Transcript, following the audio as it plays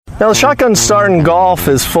Now, the shotgun start in golf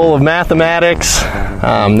is full of mathematics.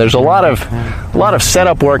 There's a lot of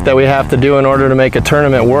setup work that we have to do in order to make a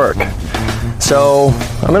tournament work. So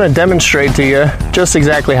I'm going to demonstrate to you just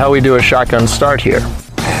exactly how we do a shotgun start here.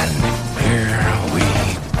 And here we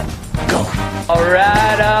go. All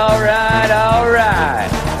right.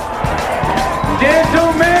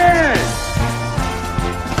 Gentlemen,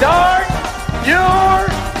 start your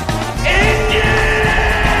engine!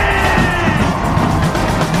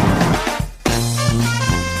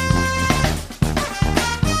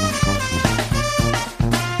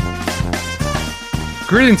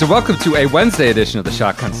 Greetings and welcome to a Wednesday edition of the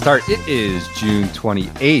Shotgun Start. It is June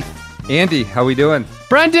 28th. Andy, how we doing?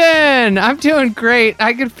 Brendan, I'm doing great.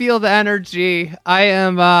 I can feel the energy.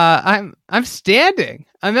 I'm standing.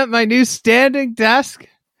 I'm at my new standing desk.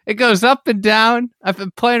 It goes up and down. I've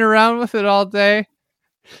been playing around with it all day.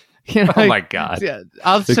 You know, Oh my God.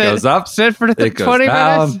 I'll goes up, sit for it goes 20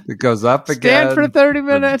 down, minutes. it goes up again. Stand for 30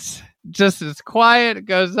 minutes. Just it's quiet. It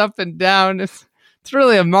goes up and down. It's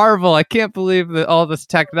really a marvel. I can't believe that all this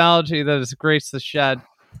technology that has graced the shed.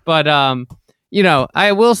 But you know,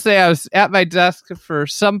 I will say I was at my desk for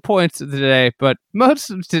some points of the day, but most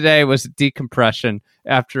of today was decompression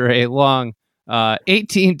after a long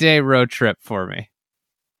 18-day road trip for me.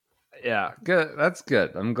 Yeah, good. That's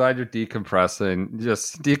good. I'm glad you're decompressing.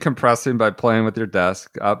 Just decompressing by playing with your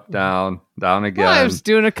desk, up, down again. Well, I was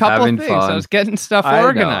doing a couple having things. Fun. I was getting stuff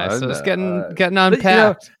organized. I was getting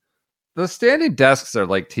unpacked. The standing desks are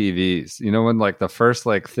like TVs. You know, when like the first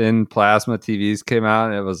like thin plasma TVs came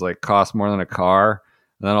out, it was like cost more than a car.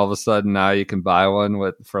 And then all of a sudden now you can buy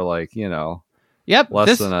one for like, you know, Yep.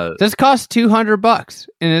 This costs $200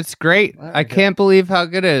 and it's great. I can't believe how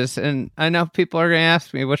good it is. And I know people are going to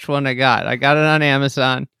ask me which one I got. I got it on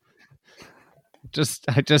Amazon.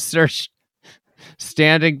 I just searched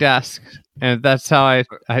standing desk and that's how I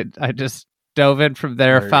just dove in from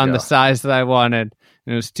there found the size that I wanted.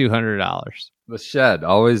 And it was $200. The shed,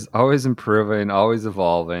 always improving, always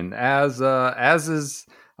evolving. As is,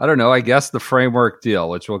 I don't know, I guess the framework deal,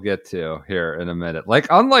 which we'll get to here in a minute. Like,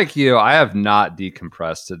 unlike you, I have not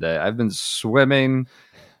decompressed today. I've been swimming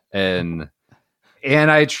in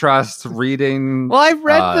antitrust reading. Well, I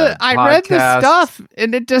read the stuff,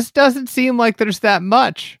 and it just doesn't seem like there's that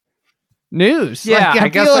much news. Yeah, like, I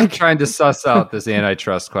guess I'm trying to suss out this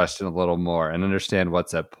antitrust question a little more and understand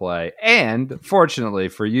what's at play. And fortunately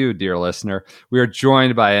for you, dear listener, we are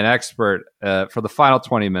joined by an expert for the final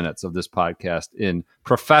 20 minutes of this podcast in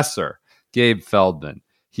Professor Gabe Feldman.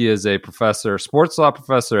 He is a professor, sports law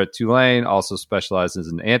professor at Tulane, also specializes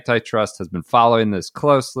in antitrust, has been following this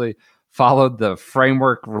closely, followed the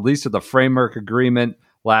release of the framework agreement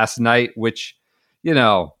last night, which, you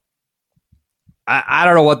know, I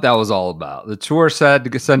don't know what that was all about. The tour said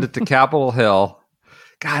to send it to Capitol Hill.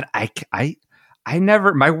 God, I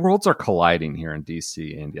never, my worlds are colliding here in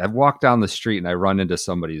DC, Andy. I've walked down the street and I run into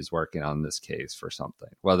somebody who's working on this case for something,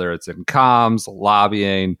 whether it's in comms,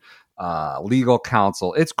 lobbying, legal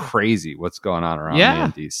counsel. It's crazy what's going on around me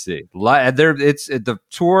in DC. The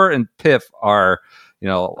tour and PIF are, you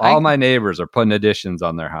know, all my neighbors are putting additions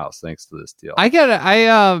on their house thanks to this deal.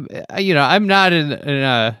 You know, I'm not in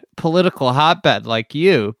a political hotbed like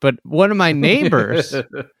you, but one of my neighbors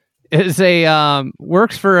is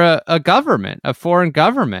works for a government, a foreign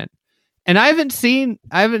government, and I haven't seen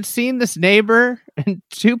this neighbor in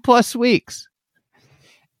 2+ weeks,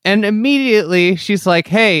 and immediately she's like,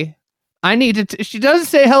 "Hey, I need to." She doesn't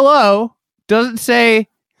say hello, doesn't say,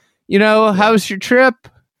 you know, how's your trip.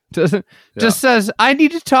 Just says, I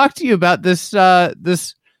need to talk to you about this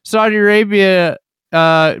Saudi Arabia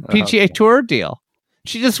PGA Tour deal.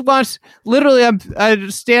 She just wants, literally, I'm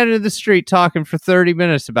standing in the street talking for 30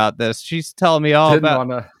 minutes about this. She's telling me all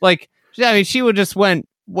like, I mean, she would just went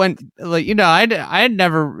like, you know, I had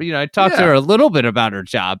never, you know, I talked to her a little bit about her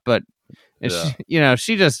job, but she, you know,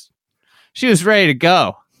 she was ready to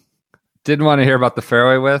go. Didn't want to hear about the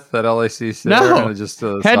fairway width at LACC. No, just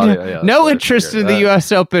had no interest in the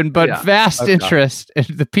U.S. Open, but vast interest in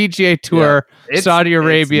the PGA Tour Saudi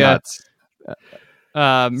Arabia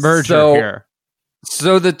merger here.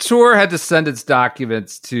 So the tour had to send its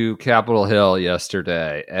documents to Capitol Hill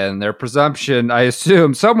yesterday, and their presumption, I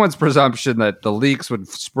assume, someone's presumption that the leaks would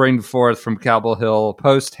spring forth from Capitol Hill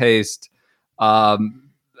post haste.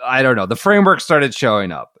 I don't know. The framework started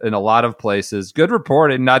showing up in a lot of places. Good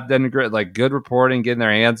reporting, not denigrate, like good reporting, getting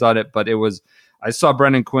their hands on it. But it was, I saw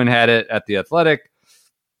Brendan Quinn had it at The Athletic.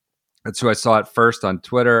 That's who I saw it first on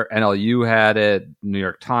Twitter. NLU had it. New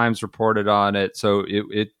York Times reported on it. So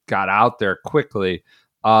it got out there quickly.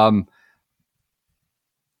 There's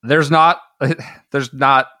not there's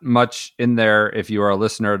not much in there if you are a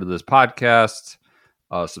listener to this podcast,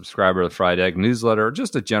 a subscriber to the Fried Egg newsletter, or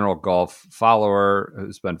just a general golf follower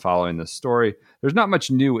who's been following this story. There's not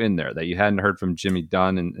much new in there that you hadn't heard from Jimmy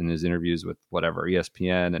Dunn in his interviews with whatever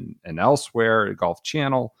ESPN and elsewhere, Golf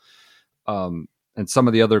Channel, and some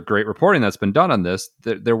of the other great reporting that's been done on this.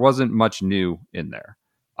 There wasn't much new in there.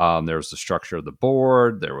 There was the structure of the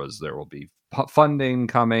board. There will be funding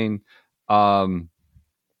coming,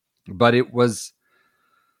 but it was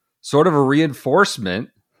sort of a reinforcement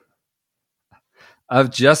of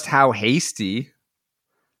just how hasty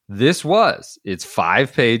this was. It's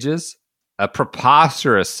 5 pages, a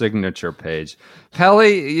preposterous signature page.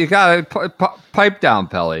 Pelly, you got to pipe down,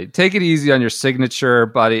 Pelly. Take it easy on your signature,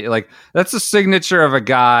 buddy. Like, that's a signature of a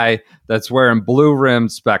guy that's wearing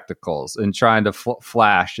blue-rimmed spectacles and trying to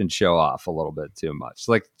flash and show off a little bit too much.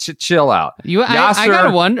 Like, chill out.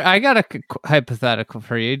 I got a hypothetical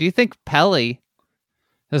for you. Do you think Pelly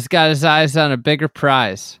has got his eyes on a bigger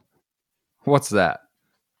prize? What's that?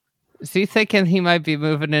 Is he thinking he might be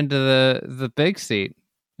moving into the big seat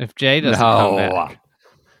if Jay doesn't come back?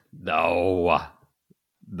 No.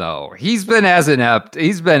 He's been as inept.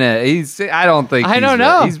 I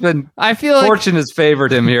feel like fortune has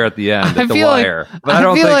favored him here at the end at the wire. But I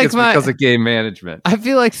don't think it's because of game management. I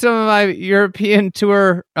feel like some of my European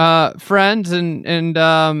tour friends and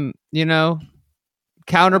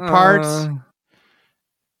counterparts,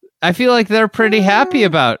 I feel like they're pretty happy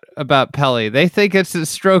about Pelly. They think it's a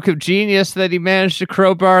stroke of genius that he managed to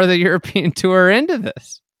crowbar the European Tour into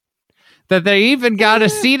this. That they even got a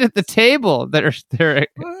seat at the table. They're thrilled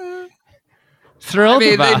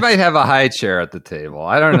about. They might have a high chair at the table.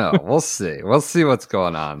 I don't know. We'll see. We'll see what's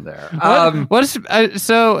going on there.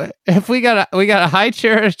 So if we got a high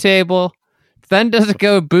chair at a table, then does it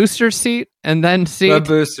go booster seat and then seat? The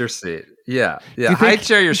booster seat. Yeah. High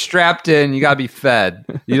chair, you're strapped in. You got to be fed.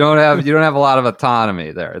 You don't have a lot of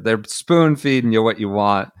autonomy there. They're spoon feeding you what you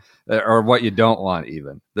want or what you don't want.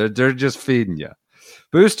 Even they're just feeding you.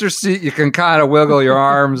 Booster seat, you can kind of wiggle your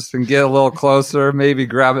arms and get a little closer. Maybe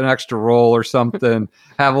grab an extra roll or something.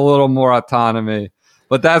 Have a little more autonomy.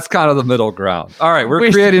 But that's kind of the middle ground. All right,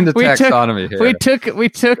 we're creating the taxonomy here. We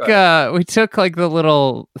took like the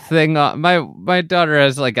little thing. My daughter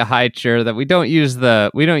has like a high chair that we don't use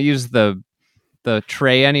the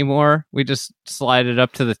tray anymore. We just slide it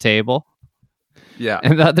up to the table. Yeah.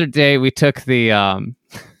 And the other day we took the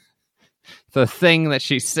thing that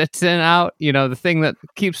she sits in out. The thing that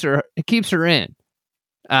keeps her in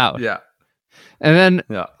out. Yeah. And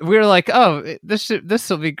then we were like, "Oh, this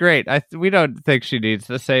will be great." We don't think she needs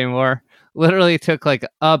this anymore. Literally took like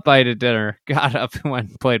a bite of dinner, got up and went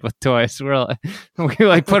and played with toys.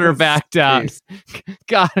 We put her back down,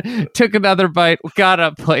 took another bite, got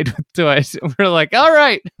up, played with toys. And we're like, "All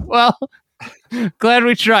right, well, glad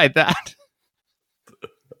we tried that."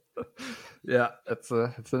 Yeah, it's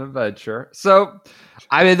an adventure. So,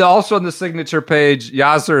 also on the signature page,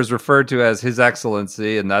 Yasser is referred to as His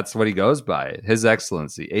Excellency, and that's what he goes by, His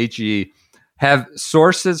Excellency. HE have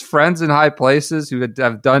sources, friends in high places who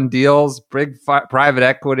have done deals, big private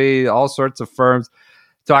equity, all sorts of firms.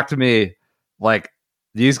 Talk to me like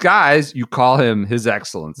these guys, you call him His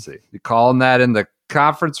Excellency. You call him that in the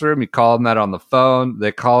conference room. You call him that on the phone.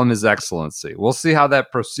 They call him His Excellency. We'll see how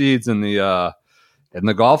that proceeds in the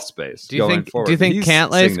golf space. Do you think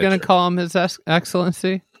Cantlay is going to call him His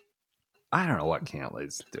Excellency? I don't know what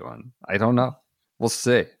Cantlay's doing. I don't know. We'll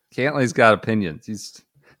see. Cantlay's got opinions.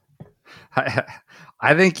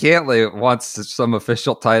 I think Cantlay wants some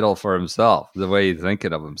official title for himself, the way he's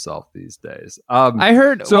thinking of himself these days. I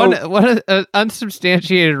heard one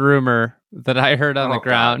unsubstantiated rumor that I heard on the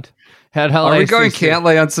ground. Are we going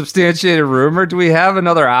Cantlay unsubstantiated rumor? Do we have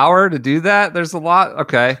another hour to do that? There's a lot.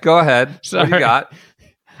 Okay, go ahead. Sorry. What do you got?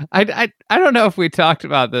 I don't know if we talked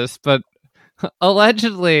about this, but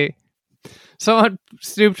allegedly someone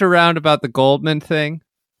snooped around about the Goldman thing.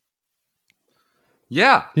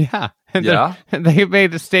 Yeah. And they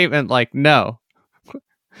made a statement like, no.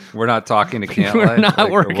 We're not talking to Cantlay. We're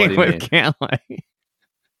not working with Cantlay.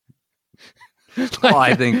 Well,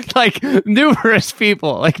 I think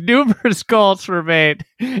numerous calls were made,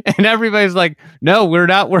 and everybody's like, "No, we're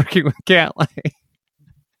not working with Cantlay."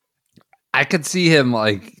 I could see him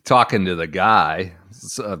talking to the guy,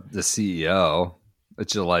 the CEO,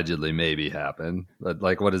 which allegedly maybe happened. But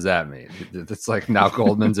what does that mean? It's like now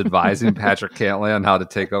Goldman's advising Patrick Cantlay on how to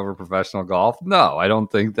take over professional golf. No, I don't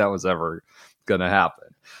think that was ever going to happen.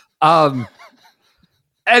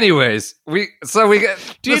 Anyways, we get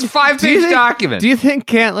this 5-page document. Do you think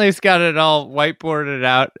Cantlay's got it all whiteboarded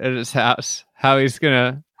out at his house? How he's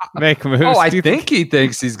gonna make moves. Oh, I think he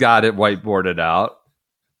thinks he's got it whiteboarded out.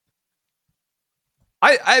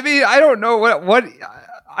 I mean, I don't know what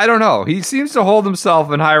I don't know. He seems to hold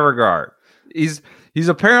himself in high regard. He's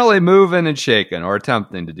apparently moving and shaking, or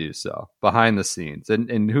attempting to do so behind the scenes,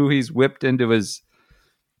 and who he's whipped into his,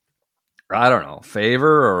 I don't know, favor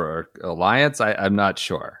or alliance. I'm not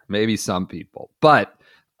sure. Maybe some people, but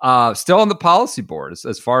still on the policy board,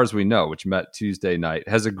 as far as we know, which met Tuesday night,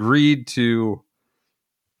 has agreed to,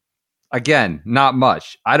 again, not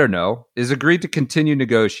much, I don't know, is agreed to continue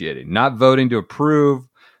negotiating, not voting to approve,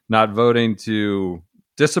 not voting to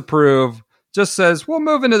disapprove, just says we'll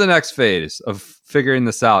move into the next phase of figuring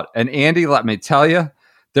this out. And Andy, let me tell you,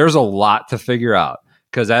 there's a lot to figure out.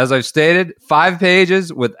 Because as I've stated, 5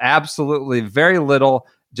 pages with absolutely very little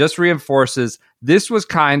just reinforces this was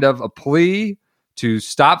kind of a plea to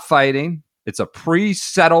stop fighting. It's a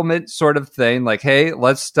pre-settlement sort of thing. Like, hey,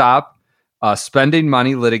 let's stop spending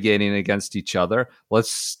money litigating against each other.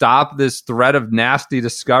 Let's stop this threat of nasty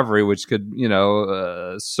discovery, which could,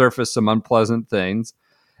 surface some unpleasant things.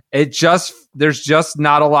 There's just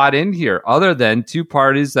not a lot in here other than 2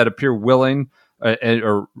 parties that appear willing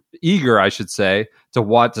or eager, I should say, to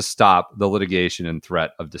want to stop the litigation and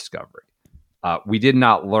threat of discovery. We did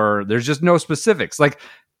not learn. There's just no specifics. Like,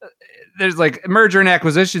 there's like merger and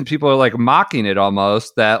acquisition. People are like mocking it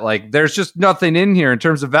almost, that like there's just nothing in here in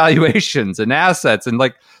terms of valuations and assets. And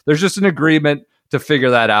like, there's just an agreement to figure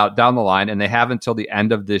that out down the line. And they have until the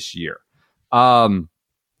end of this year.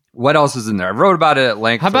 What else is in there? I wrote about it at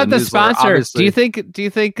length. How about the sponsor? Obviously. Do you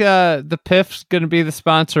think the PIF's going to be the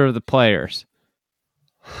sponsor of the players?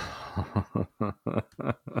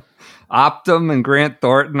 Optum and Grant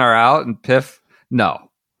Thornton are out, and PIF, no.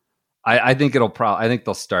 I think I think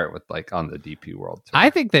they'll start with like on the DP World Tour. I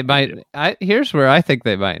think they might. Here's where I think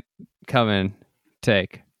they might come in.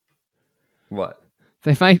 Take what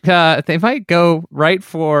they might go right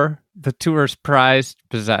for the tour's prized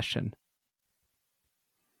possession.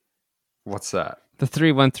 What's that? The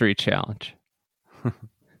 313 challenge.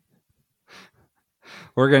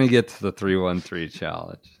 We're gonna get to the 313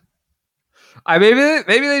 challenge. Maybe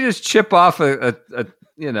they just chip off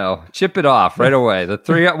chip it off right away.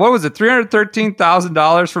 What was it?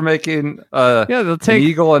 $313,000 for making they'll take an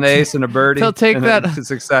eagle, an ace, and a birdie. They'll take that.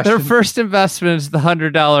 Succession. Their first investment is the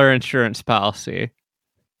 $100 insurance policy.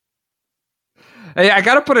 Hey, I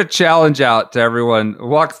got to put a challenge out to everyone.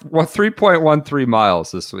 Walk 3.13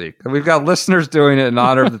 miles this week. We've got listeners doing it in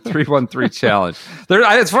honor of the 313 challenge.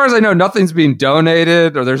 As far as I know, nothing's being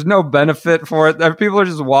donated or there's no benefit for it. People are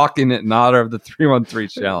just walking it in honor of the 313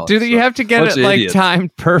 challenge. You have to get it like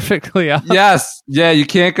timed perfectly up? Yes. Yeah, you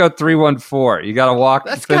can't go 314. You got to walk.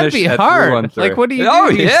 That's got to be hard. Like, what do you do? Oh,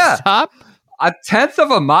 yeah. Stop? A 1/10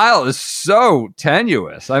 of a mile is so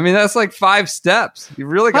tenuous. I mean, that's like 5 steps. You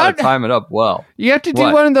really got to time it up well. You have to do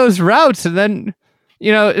one of those routes, and then,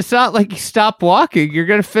 it's not like you stop walking. You're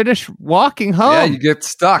going to finish walking home. Yeah, you get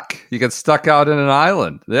stuck. You get stuck out in an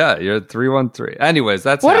island. Yeah, you're at 313. Anyways,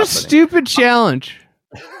 that's what happening. A stupid challenge.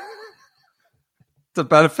 To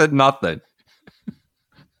benefit nothing.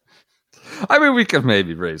 I mean, we could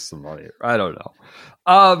maybe raise some money. I don't know.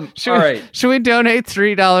 Should we donate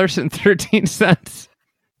 $3.13?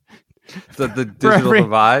 The digital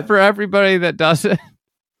divide for everybody that does it.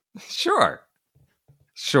 Sure.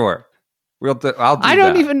 I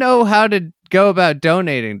don't even know how to go about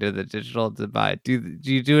donating to the digital divide. Do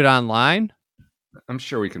you do it online? I'm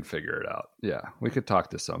sure we can figure it out. Yeah, we could talk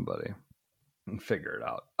to somebody and figure it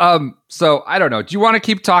out. So I don't know. Do you want to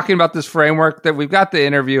keep talking about this framework that we've got the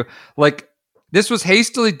interview? Like, this was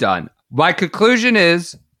hastily done. My conclusion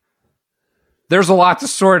is there's a lot to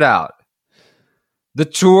sort out. The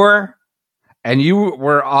tour, and you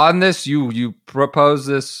were on this, you proposed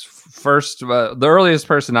this first, the earliest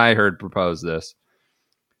person I heard propose this.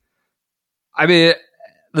 I mean,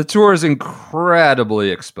 the tour is incredibly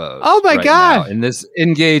exposed. Oh my God. In this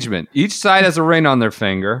engagement, each side has a ring on their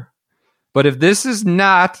finger. But if this is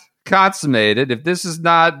not consummated, if this is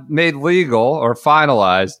not made legal or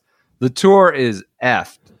finalized, the tour is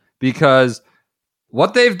effed. Because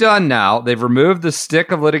what they've done now, they've removed the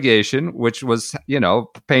stick of litigation, which was,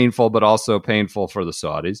 painful, but also painful for the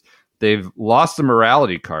Saudis. They've lost the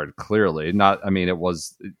morality card, clearly. It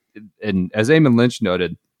was, and as Eamon Lynch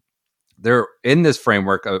noted, they're in this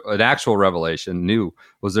framework, an actual revelation new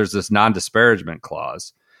was there's this non-disparagement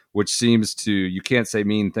clause, which seems to, you can't say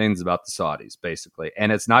mean things about the Saudis, basically.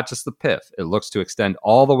 And it's not just the PIF. It looks to extend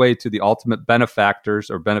all the way to the ultimate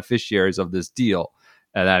benefactors or beneficiaries of this deal.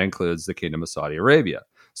 And that includes the Kingdom of Saudi Arabia.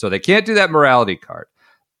 So they can't do that morality card.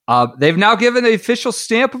 They've now given the official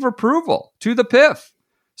stamp of approval to the PIF.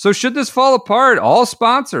 So should this fall apart, all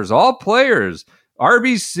sponsors, all players,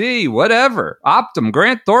 RBC, whatever, Optum,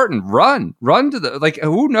 Grant Thornton, run to the, like,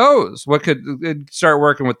 who knows what could start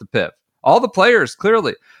working with the PIF. All the players,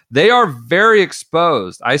 clearly, they are very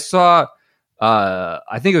exposed. I saw,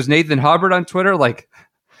 I think it was Nathan Hubbard on Twitter, like,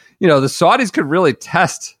 the Saudis could really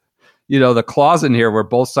test, the clause in here where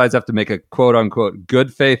both sides have to make a quote unquote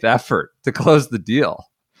good faith effort to close the deal.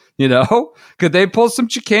 Could they pull some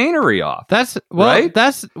chicanery off? That's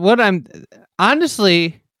what I'm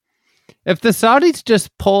honestly, if the Saudis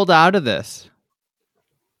just pulled out of this,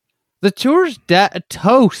 the tour's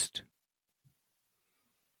toast.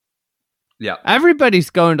 Yeah.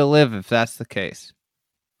 Everybody's going to live if that's the case.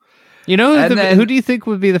 Who do you think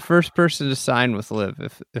would be the first person to sign with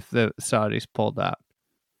Live if the Saudis pulled out?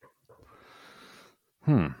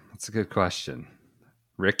 That's a good question.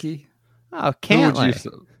 Ricky? Oh,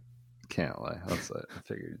 Cantlay. Cantlay. I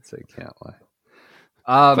figured you'd say Cantlay.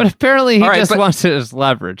 But apparently he wants it as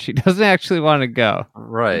leverage. He doesn't actually want to go.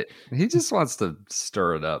 Right. He just wants to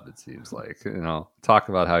stir it up, it seems like. Talk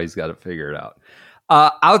about how he's got it figured out.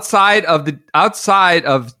 Outside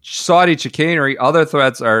of Saudi chicanery, other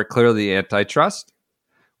threats are clearly antitrust,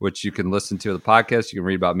 which you can listen to the podcast. You can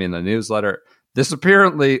read about me in the newsletter. This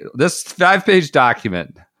 5-page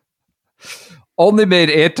document only made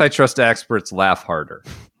antitrust experts laugh harder.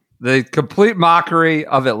 The complete mockery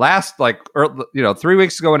of it last, 3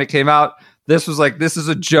 weeks ago when it came out, this was like, this is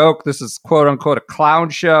a joke. This is quote unquote a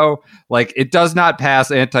clown show. Like, it does not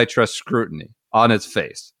pass antitrust scrutiny on its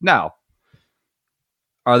face. Now,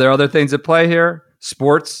 are there other things at play here?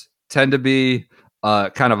 Sports tend to be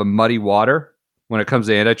kind of a muddy water when it comes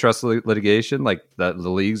to antitrust litigation. Like the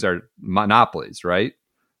leagues are monopolies, right?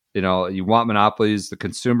 You want monopolies. The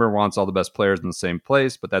consumer wants all the best players in the same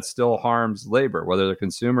place, but that still harms labor. Whether the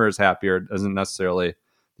consumer is happier isn't necessarily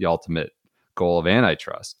the ultimate goal of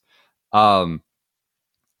antitrust. So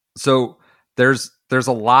there's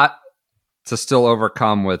a lot to still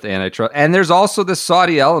overcome with antitrust. And there's also the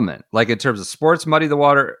Saudi element, like in terms of sports muddy the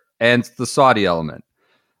water and the Saudi element.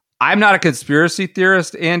 I'm not a conspiracy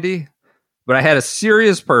theorist, Andy, but I had a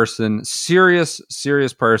serious person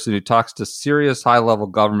who talks to serious high-level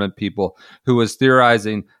government people who was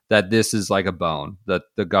theorizing that this is like a bone that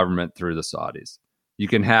the government threw the Saudis. You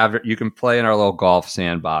can play in our little golf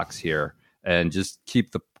sandbox here and just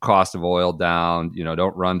keep the cost of oil down.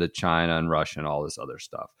 Don't run to China and Russia and all this other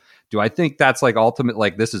stuff. Do I think that's like ultimate,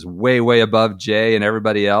 like this is way, way above Jay and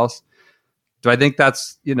everybody else? Do I think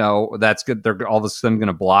that's good? They're all of a sudden going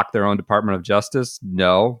to block their own Department of Justice?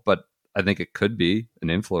 No, but I think it could be an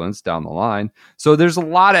influence down the line. So there's a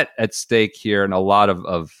lot at stake here and a lot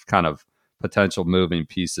of kind of potential moving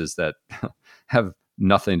pieces that have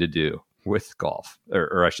nothing to do with golf,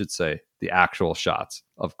 or I should say the actual shots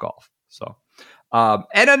of golf. So,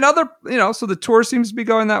 and another, so the tour seems to be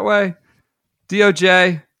going that way.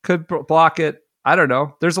 DOJ could block it. I don't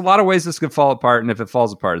know. There's a lot of ways this could fall apart, and if it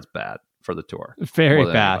falls apart, it's bad for the tour. Very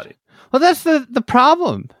bad. Anybody. Well, that's the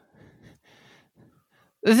problem.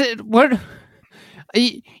 Is it what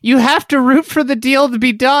you have to root for the deal to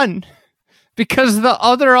be done because the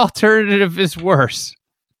other alternative is worse.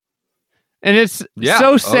 And it's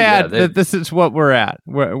so sad that this is what we're at,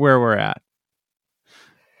 where we're at.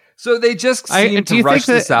 So they just seem to rush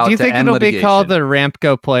this out. Do you think it'll litigation. Be called the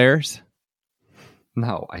Ramco Players?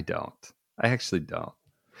 No, I don't. I actually don't.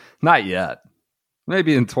 Not yet.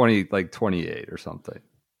 Maybe in 28 or something.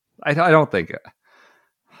 I don't think it.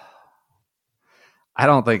 I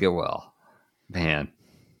don't think it will. Man,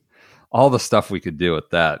 all the stuff we could do with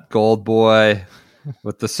that. Gold Boy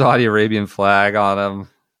with the Saudi Arabian flag on him.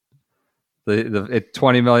 The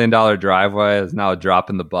 $20 million driveway is now a drop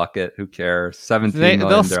in the bucket. Who cares? $17 million.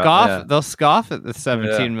 They'll scoff. Yeah. They'll scoff at the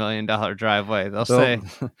 $17 million driveway. They'll say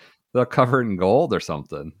they'll cover it in gold or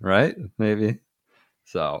something, right? Maybe.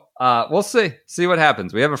 So we'll see what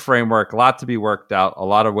happens. We have a framework, a lot to be worked out. A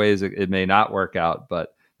lot of ways it may not work out,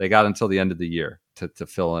 but they got until the end of the year to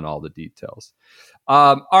fill in all the details.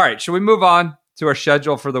 All right, should we move on to our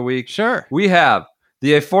schedule for the week? Sure. We have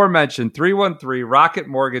the aforementioned 313 Rocket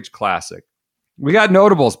Mortgage Classic. We got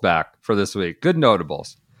notables back for this week. Good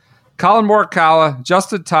notables. Colin Morikawa,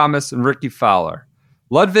 Justin Thomas, and Ricky Fowler.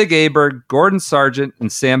 Ludwig Aberg, Gordon Sargent,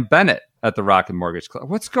 and Sam Bennett at the Rocket Mortgage Classic.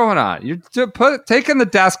 What's going on? You're taking the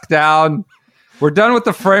desk down. We're done with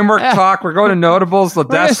the framework talk. We're going to notables. The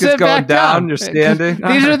desk is going down. You're standing.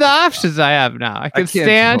 These are the options I have now. I can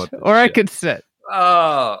stand or I can sit.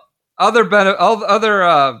 Other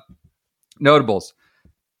notables.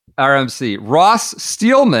 RMC. Ross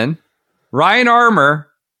Steelman, Ryan Armour,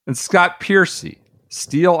 and Scott Piercy.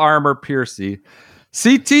 Steel Armor Piercy.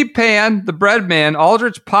 CT Pan, the Breadman,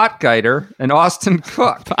 Aldrich Potgeider, and Austin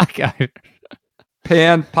Cook. Potgeider.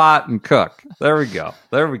 Pan, Pot, and Cook. There we go.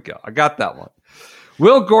 I got that one.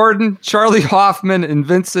 Will Gordon, Charlie Hoffman, and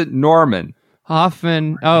Vincent Norman.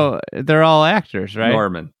 Hoffman. Oh, they're all actors, right?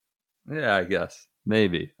 Norman. Yeah, I guess.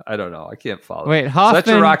 Maybe. I don't know. I can't follow. Wait, Hoffman. So that's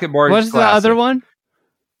your Rocket Mortgage What's classic. the other one?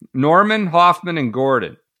 Norman, Hoffman, and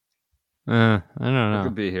Gordon. I don't know. I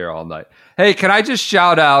could be here all night. Hey, can I just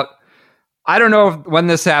shout out? I don't know when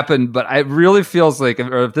this happened, but it really feels like,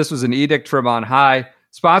 or if this was an edict from on high,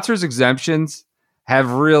 sponsors exemptions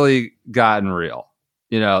have really gotten real.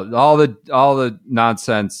 You know, all the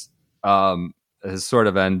nonsense has sort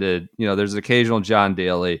of ended. You know, there's occasional John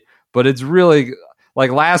Daly, but it's really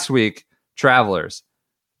like last week. Travelers,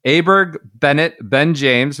 Aberg, Bennett, Ben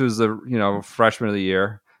James, who's the freshman of the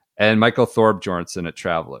year, and Michael Thorbjornsen at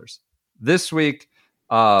Travelers. This week,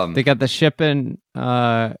 they got the shipping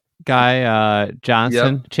guy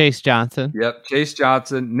Johnson, yep. Chase Johnson. Yep, Chase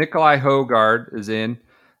Johnson. Nikolai Hogard is in,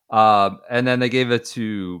 and then they gave it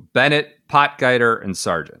to Bennett, Potgeider, and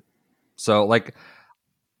Sargent. So, like,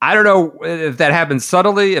 I don't know if that happened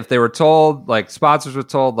subtly, if they were told, like sponsors were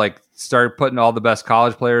told, like start putting all the best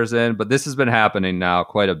college players in, but this has been happening now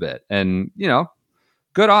quite a bit. And,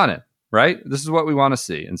 good on it, right? This is what we want to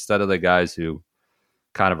see instead of the guys who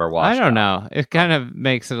kind of are watching. I don't know. It kind of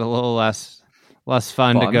makes it a little less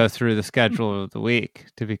fun to go through the schedule of the week,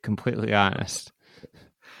 to be completely honest.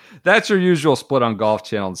 That's your usual split on Golf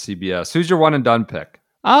Channel and CBS. Who's your one and done pick?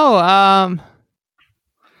 Oh,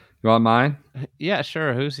 you want mine? Yeah,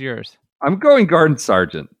 sure. Who's yours? I'm going Garden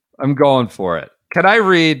Sargent. I'm going for it. Can I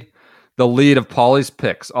read the lead of Paulie's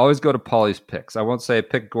picks? Always go to Paulie's picks. I won't say I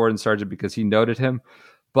picked Gordon Sargent because he noted him,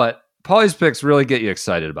 but Paulie's picks really get you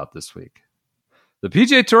excited about this week. The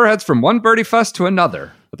PGA Tour heads from one birdie fest to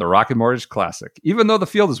another with the Rocket Mortgage Classic. Even though the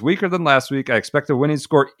field is weaker than last week, I expect a winning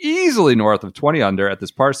score easily north of 20 under at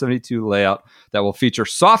this par 72 layout that will feature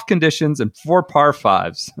soft conditions and 4 par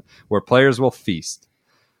 5s where players will feast.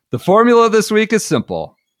 The formula this week is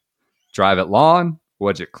simple. Drive it long,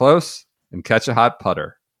 wedge it close, and catch a hot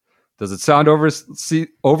putter. Does it sound overly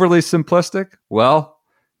simplistic? Well,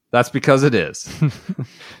 that's because it is.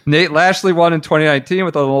 Nate Lashley won in 2019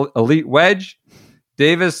 with an elite wedge.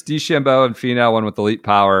 Davis, DeChambeau, and Finau won with elite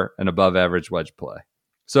power and above average wedge play.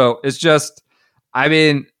 So it's just,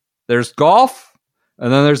 there's golf,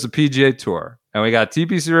 and then there's the PGA Tour. And we got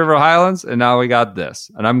TPC River Highlands, and now we got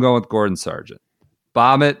this. And I'm going with Gordon Sargent.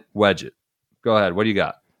 Bomb it, wedge it. Go ahead. What do you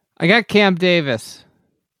got? I got Cam Davis.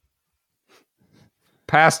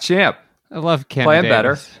 Past champ. I love Cam Playing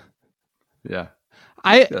Davis. Better.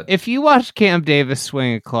 Yeah. If you watch Cam Davis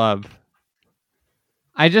swing a club,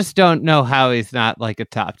 I just don't know how he's not like a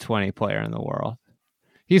top 20 player in the world.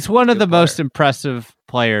 He's one of the most impressive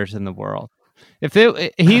players in the world. If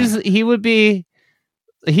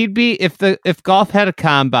golf had a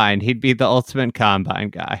combine, he'd be the ultimate combine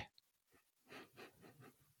guy.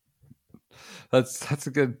 That's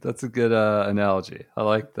a good analogy. I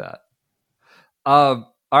like that.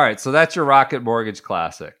 All right, so that's your Rocket Mortgage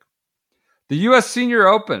Classic. The U.S. Senior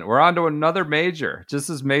Open. We're on to another major. Just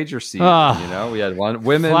as major season, we had one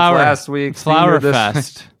women's last week. Flower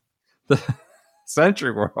Fest. The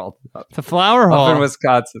Century World. The Flower Hole. Up in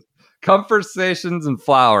Wisconsin. Conversations and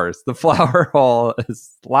flowers. The Flower Hole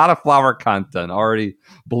is a lot of flower content already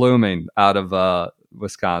blooming out of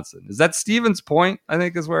Wisconsin. Is that Stevens Point? I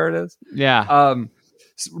think is where it is. Yeah.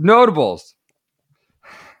 Notables: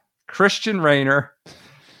 Christian Rayner,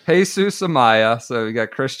 Jesus Amaya. So we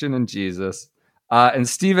got Christian and Jesus, and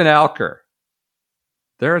Stephen Alker.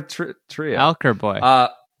 They're a trio. Alker boy.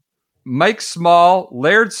 Mike Small,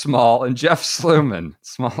 Laird Small, and Jeff Sluman.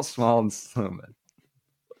 Small, and Sluman.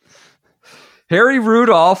 Harry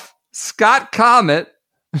Rudolph, Scott Comet,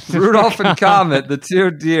 Rudolph and Comet, the two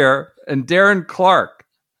deer, and Darren Clark.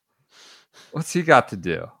 What's he got to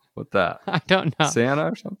do with that? I don't know. Santa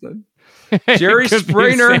or something? Jerry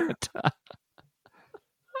Springer.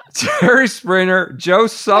 Jerry Springer, Joe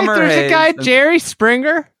Summerhays. Wait, there's a guy, Jerry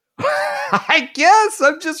Springer? I guess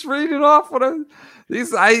I'm just reading off what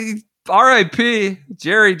R.I.P.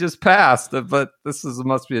 Jerry just passed, but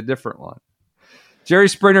must be a different one. Jerry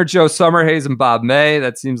Springer, Joe Summerhays, and Bob May.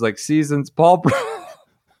 That seems like seasons. Paul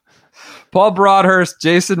Broadhurst,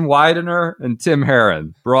 Jason Widener, and Tim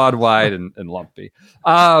Herron. Broad, wide, and lumpy.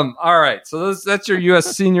 All right, so that's your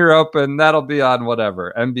U.S. Senior Open. That'll be on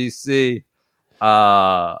whatever, NBC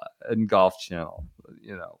and Golf Channel,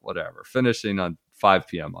 whatever. Finishing on 5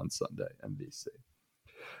 p.m. on Sunday, NBC.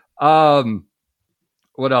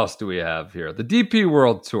 What else do we have here? The DP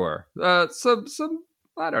World Tour. Some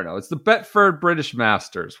I don't know. It's the Betford British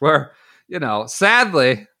Masters, where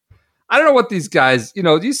sadly, I don't know what these guys,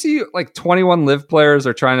 do you see like 21 live players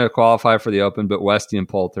are trying to qualify for the Open, but Westy and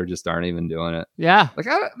Poulter just aren't even doing it. Yeah. Like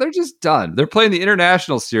they're just done. They're playing the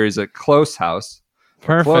international series at Close House.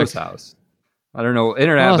 Perfect. Close House. I don't know,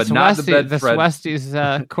 internet, but not Westy, the Bedford. That's Westy's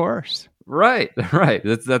course. Right.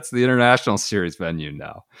 That's the international series venue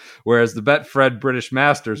now. Whereas the Betfred British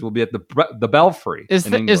Masters will be at the Belfry. Is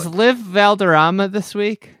Live Valderrama this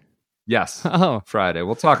week? Yes. Oh, Friday.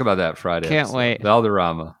 We'll talk about that Friday. Can't episode. wait.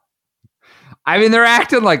 Valderrama. I mean, they're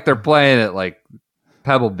acting like they're playing at like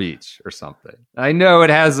Pebble Beach or something. I know it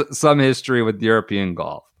has some history with European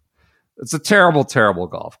golf. It's a terrible, terrible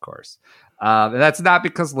golf course. And that's not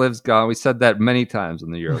because Liv's gone. We said that many times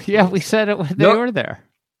in the Euro. Yeah, we said it when they were there.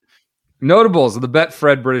 Notables of the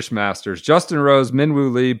Betfred British Masters: Justin Rose,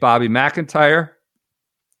 Minwoo Lee, Bobby McIntyre.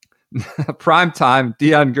 Prime time: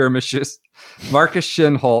 Dion Gurmishis, Marcus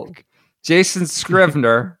Shinholt, Jason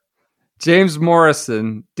Scrivener, James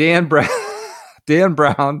Morrison, Dan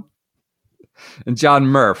Brown, and John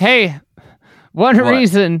Murph. Hey, one What?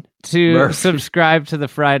 reason to Murph. subscribe to the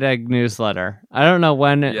Fried Egg newsletter. I don't know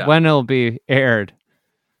when it'll be aired,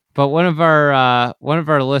 but one of our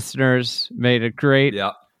listeners made a great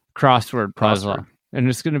crossword puzzle, and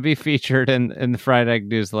it's going to be featured in the Fried Egg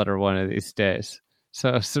newsletter one of these days.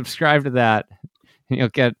 So subscribe to that, and you'll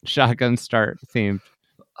get Shotgun Start themed.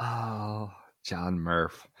 Oh, John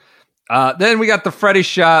Murph. Then we got the Freddie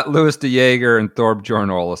shot, Louis de Jaeger, and Thorbjorn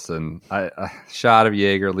Olesen. A shot of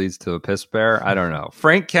Jaeger leads to a piss bear. I don't know.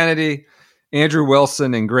 Frank Kennedy, Andrew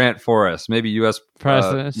Wilson, and Grant Forrest. Maybe U.S.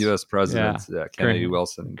 presidents. Yeah, Kennedy, Grant.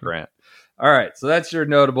 Wilson, and Grant. All right, so that's your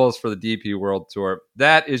notables for the DP World Tour.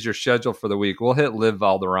 That is your schedule for the week. We'll hit Live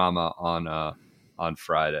Valderrama on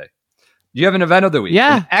Friday. Do you have an event of the week?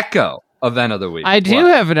 Yeah. An Echo event of the week. I do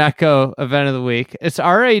have an Echo event of the week. It's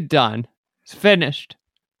already done. It's finished.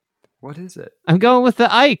 What is it? I'm going with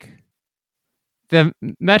the Ike. The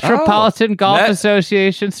Metropolitan Golf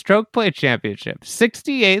Association Stroke Play Championship.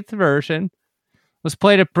 68th version. Was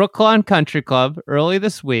played at Brooklawn Country Club early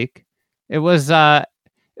this week. It's a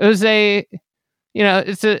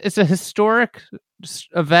historic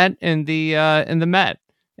event in the Met.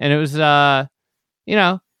 And it was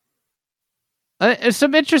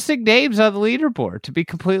some interesting names on the leaderboard, to be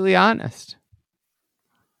completely honest.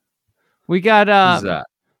 We got Who's that?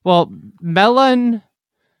 Well, Melon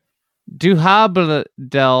Duhabdel.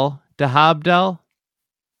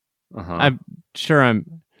 Uh-huh. I'm sure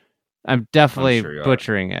I'm definitely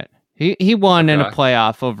butchering it. He won in a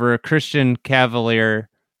playoff over a Christian Cavalier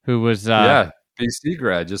who was BC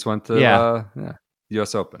grad, just went to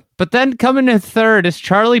US Open. But then coming in third is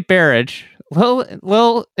Charlie Barrage.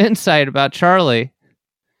 Little insight about Charlie.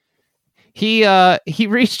 He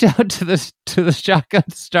reached out to the Shotgun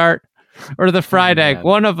Start or the Fried Egg,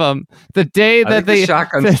 one of them. The day that the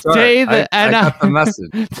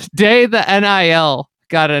NIL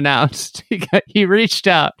got announced, he reached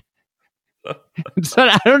out. So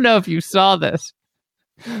I don't know if you saw this,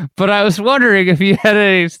 but I was wondering if you had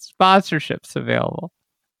any sponsorships available.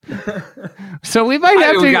 So we might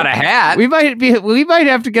have to. We got a hat. We might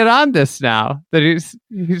have to get on this now. That he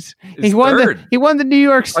won the New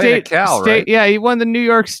York State. Right? Yeah, he won the New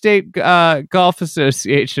York State Golf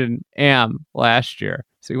Association AM last year.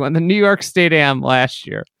 So he won the New York State AM last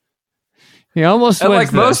year. He almost wins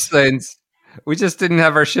like most things. We just didn't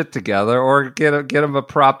have our shit together, or get him a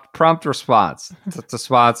prompt response to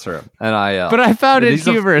sponsor him. NIL. But I found it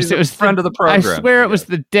humorous. It was friend of the program. I swear it was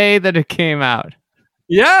the day that it came out.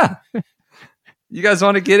 Yeah. You guys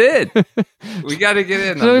want to get in? We got to get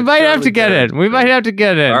in. So we might have to get in.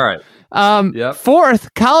 All right.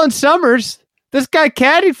 Fourth, Colin Summers. This guy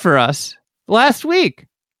caddied for us last week.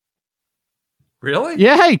 Really?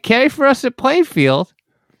 Yeah, he caddied for us at Plainfield.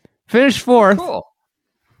 Finished fourth. Cool.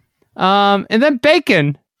 And then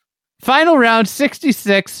Bacon, final round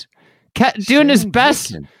 66, doing his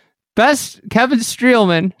best Kevin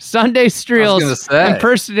Streelman, Sunday Streels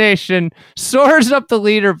impersonation, soars up the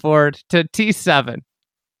leaderboard to T7.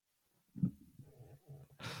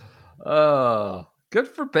 Oh, good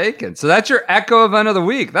for Bacon. So that's your Echo event of the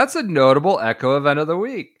week. That's a notable Echo event of the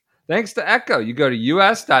week. Thanks to Echo. You go to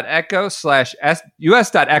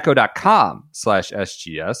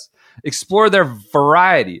us.echo.com/SGS. Explore their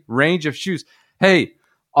range of shoes. Hey,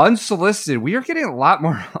 unsolicited. We are getting a lot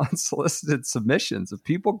more unsolicited submissions of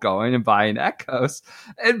people going and buying Echoes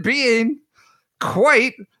and being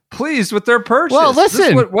quite pleased with their purchase. Well,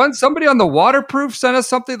 listen. Somebody on the Waterproof sent us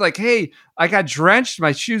something like, hey, I got drenched.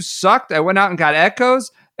 My shoes sucked. I went out and got Echoes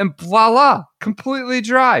and voila, completely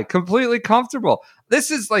dry, completely comfortable. This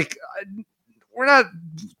is like,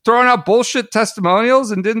 throwing out bullshit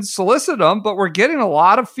testimonials and didn't solicit them, but we're getting a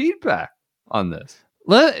lot of feedback on this.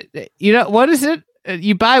 You know, what is it?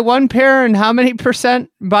 You buy one pair and how many percent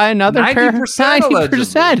buy another 90%, pair?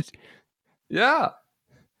 90%. Yeah.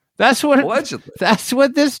 That's what allegedly. That's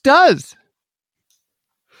what this does.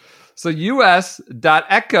 So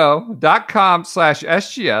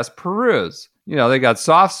us.echo.com/SGS peruse. You know, they got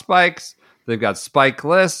soft spikes, they've got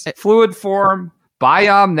spikeless, fluid form,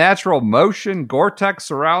 Biom, natural motion, Gore-Tex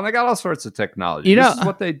surround. They got all sorts of technology. You know, this is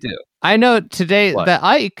what they do. I know today, What? the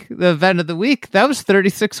Ike, the event of the week, that was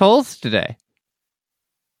 36 holes today.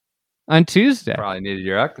 On Tuesday. Probably needed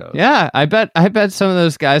your echoes. Yeah, I bet some of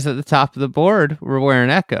those guys at the top of the board were wearing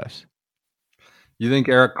echoes. You think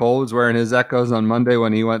Eric Cole was wearing his echoes on Monday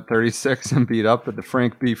when he went 36 and beat up at the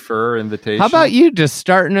Frank B. Furr Invitation? How about you just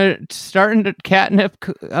starting a catnip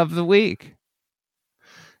of the week?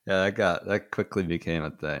 Yeah, that quickly became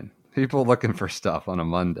a thing. People looking for stuff on a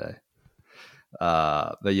Monday.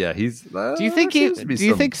 But yeah, he's. Do you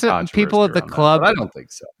think some people at the club? I don't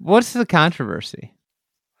think so. What's the controversy?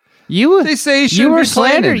 They say you were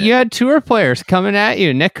slandered. You had tour players coming at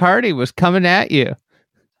you. Nick Hardy was coming at you.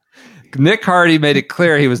 Nick Hardy made it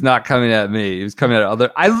clear he was not coming at me. He was coming at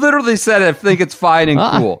other. I literally said, I think it's fine and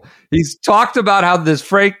cool. He's talked about how this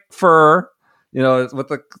Frank Furr, you know,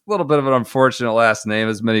 with a little bit of an unfortunate last name,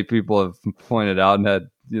 as many people have pointed out and had,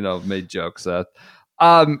 you know, made jokes at,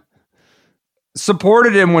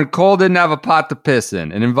 supported him when Cole didn't have a pot to piss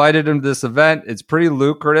in and invited him to this event. It's pretty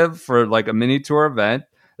lucrative for like a mini tour event.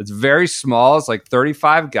 It's very small. It's like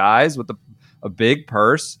 35 guys with a big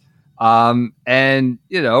purse. And,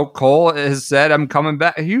 you know, Cole has said, I'm coming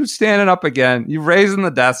back. You standing up again. You raising the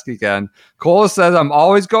desk again. Cole says, I'm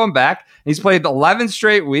always going back. He's played 11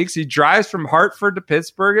 straight weeks. He drives from Hartford to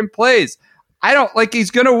Pittsburgh and plays. I don't like, he's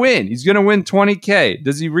going to win. He's going to win $20K.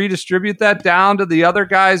 Does he redistribute that down to the other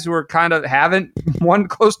guys who are kind of haven't won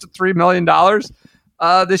close to $3 million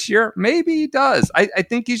this year? Maybe he does. I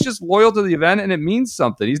think he's just loyal to the event and it means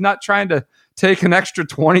something. He's not trying to take an extra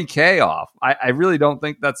 $20K off. I really don't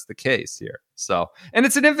think that's the case here. So, and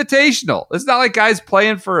it's an invitational. It's not like guys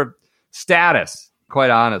playing for status,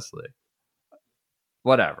 quite honestly.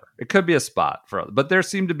 Whatever. It could be a spot for other, but there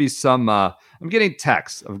seem to be some, I'm getting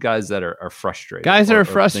texts of guys that are frustrated. Guys that are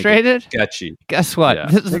frustrated? Sketchy. Guess what? Yeah.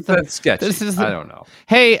 That's sketchy. I don't know.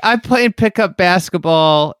 Hey, I played pickup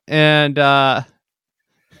basketball and,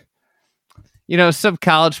 you know, some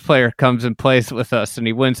college player comes and plays with us and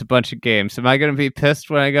he wins a bunch of games. Am I going to be pissed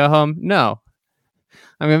when I go home? No.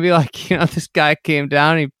 I'm going to be like, you know, this guy came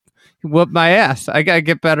down, he whooped my ass. I got to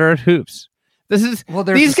get better at hoops. This is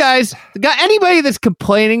these guys. Anybody that's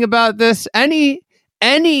complaining about this, any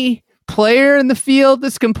player in the field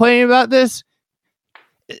that's complaining about this,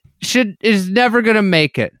 is never gonna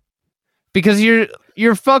make it because you're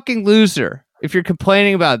a fucking loser if you're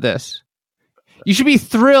complaining about this. You should be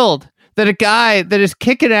thrilled that a guy that is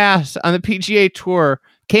kicking ass on the PGA Tour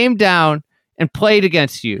came down and played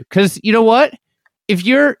against you. Because you know what? If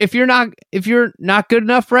you're not good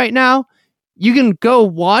enough right now, you can go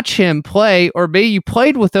watch him play, or maybe you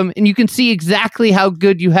played with him and you can see exactly how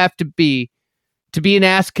good you have to be an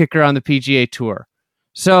ass kicker on the PGA Tour.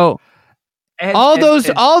 So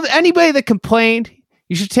anybody that complained,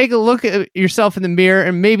 you should take a look at yourself in the mirror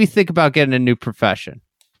and maybe think about getting a new profession.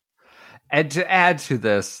 And to add to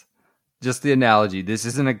this, just the analogy, this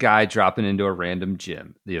isn't a guy dropping into a random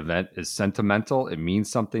gym. The event is sentimental. It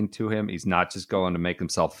means something to him. He's not just going to make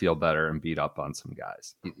himself feel better and beat up on some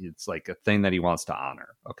guys. It's like a thing that he wants to honor.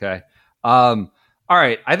 Okay. All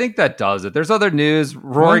right. I think that does it. There's other news.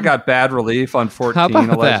 Rory got bad relief on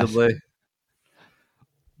 14, allegedly. That?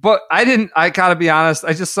 But I gotta be honest.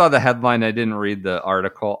 I just saw the headline. I didn't read the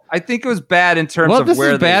article. I think it was bad in terms of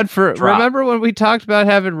where this is bad for. Dropped. Remember when we talked about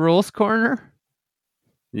having rules corner?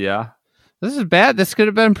 Yeah. This is bad. This could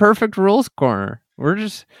have been perfect rules corner. We're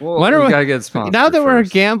just we gotta get sponsored now that first. We're a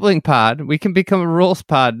gambling pod. We can become a rules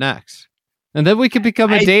pod next, and then we can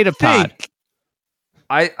become a data pod.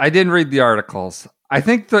 I didn't read the articles. I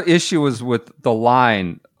think the issue was with the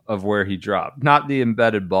line of where he dropped, not the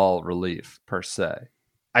embedded ball relief per se.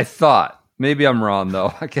 I thought. Maybe I'm wrong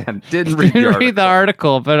though. Again, didn't read the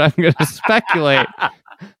article, but I'm going to speculate.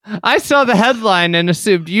 I saw the headline and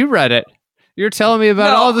assumed you read it. You're telling me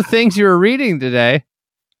about all the things you were reading today.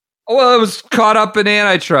 Well, it was caught up in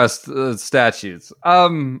antitrust statutes.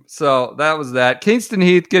 So that was that. Kingston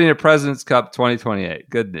Heath getting a President's Cup 2028.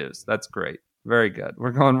 Good news. That's great. Very good.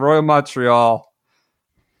 We're going Royal Montreal.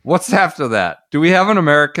 What's after that? Do we have an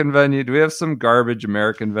American venue? Do we have some garbage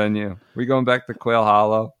American venue? Are we going back to Quail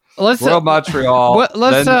Hollow? Royal Montreal,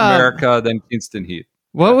 then America, then Kingston Heath.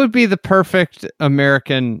 What would be the perfect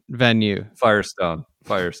American venue? Firestone.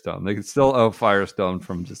 They could still owe Firestone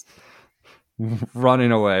from just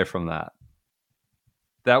running away from that.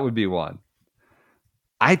 That would be one.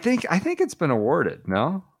 I think it's been awarded.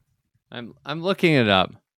 No, I'm looking it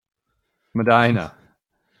up. Medina.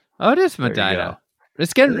 Oh, it is There you Medina. go.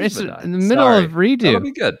 It's Medina. in the middle Sorry. of redo. That'll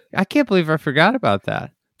be good. I can't believe I forgot about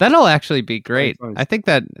that. That'll actually be great. I think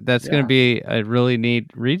that's going to be a really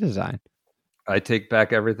neat redesign. I take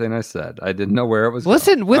back everything I said. I didn't know where it was.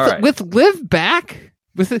 Listen, going. with Live back,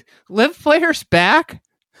 with Live players back,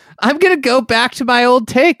 I'm going to go back to my old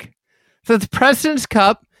take that the President's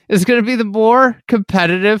Cup is going to be the more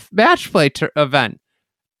competitive match play event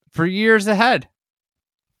for years ahead.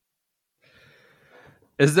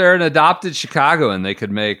 Is there an adopted Chicagoan they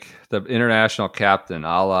could make the international captain,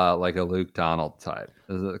 a la like a Luke Donald type?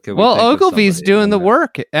 Ogilvy's doing the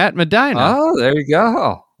work at Medina. Oh, there you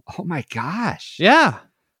go. Oh my gosh. Yeah.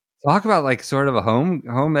 Talk about like sort of a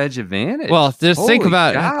home edge advantage. Well, just think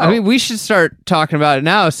about cow. it. I mean, we should start talking about it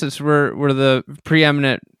now since we're the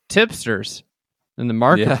preeminent tipsters in the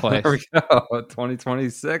marketplace. Yeah, there we go.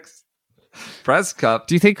 2026 Press Cup.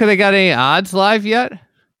 Do you think they got any odds live yet?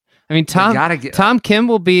 I mean, Tom Kim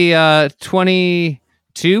will be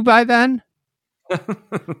 22 by then.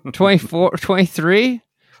 24, 23.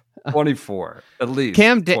 24 at least.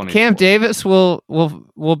 Cam Davis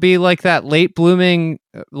will be like that late blooming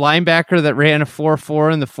linebacker that ran a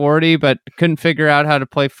 4.4 in the 40 but couldn't figure out how to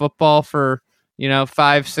play football for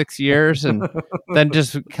 5-6 years and then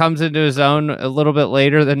just comes into his own a little bit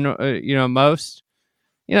later than most.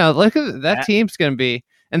 Look at that team's going to be.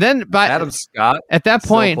 And then by Adam Scott at that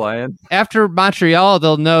point after Montreal,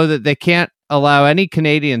 they'll know that they can't allow any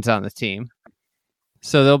Canadians on the team.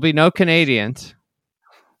 So there'll be no Canadians.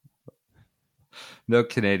 No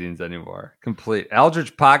Canadians anymore. Complete.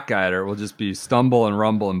 Aldrich Potgeider will just be stumbling,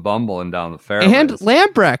 rumbling, bumbling down the fairways. And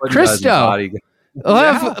Lambrecht, Christo. We'll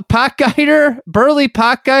have Potgeider, Burley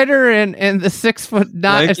Potgeider, and the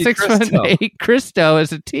 6'8" Christo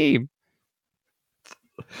as a team.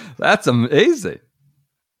 That's amazing.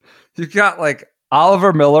 You've got like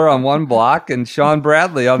Oliver Miller on one block and Sean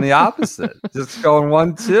Bradley on the opposite. Just going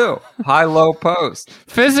 1-2. High-low post.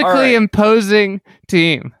 Physically imposing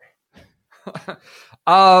team.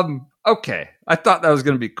 Okay. I thought that was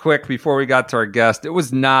going to be quick before we got to our guest. It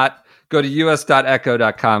was not. Go to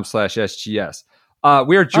us.echo.com/SGS.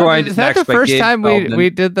 We are joined is that next the by first Gabe time Feldman. we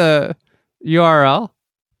did the URL?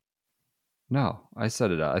 No, I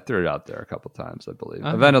said it out. I threw it out there a couple times, I believe.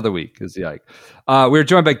 Event of the week is the Ike. We're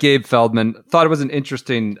joined by Gabe Feldman. Thought it was an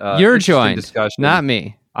interesting You're joined, discussion. not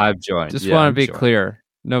me. I've joined. Just want to be clear.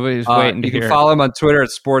 Nobody's waiting to hear. You can follow him on Twitter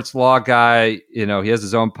at Sports Law Guy. He has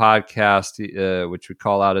his own podcast, which we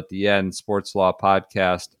call out at the end, Sports Law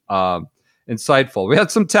Podcast. Insightful. We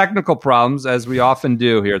had some technical problems, as we often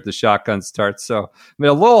do here at the Shotgun Start. So I mean,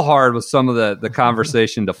 a little hard with some of the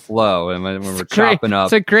conversation to flow, and when we're chopping up.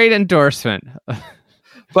 It's a great endorsement.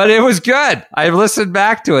 But it was good. I listened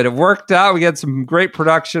back to it. It worked out. We had some great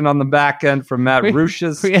production on the back end from Matt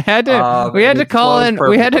Ruchis. We had to call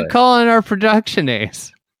in our production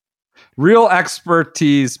ace. Real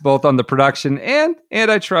expertise both on the production and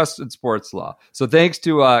antitrust and sports law. So thanks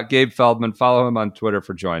to Gabe Feldman. Follow him on Twitter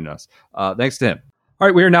for joining us. Thanks to him. All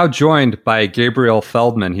right, we are now joined by Gabriel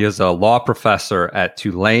Feldman. He is a law professor at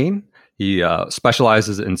Tulane. He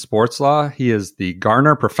specializes in sports law. He is the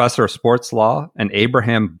Garner Professor of Sports Law and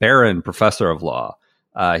Abraham Barron Professor of Law.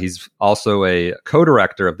 He's also a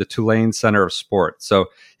co-director of the Tulane Center of Sport. So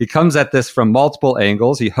he comes at this from multiple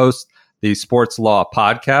angles. He hosts the Sports Law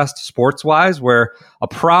podcast, SportsWise, where a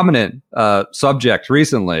prominent subject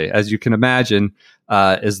recently, as you can imagine,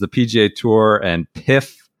 is the PGA Tour and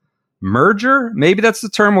PIF merger. Maybe that's the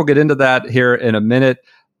term. We'll get into that here in a minute.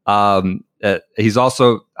 He's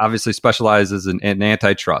also obviously specializes in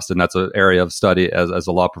antitrust, and that's an area of study as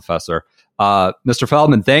a law professor. Mr.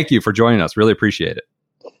 Feldman, thank you for joining us. Really appreciate it.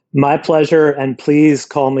 My pleasure, and please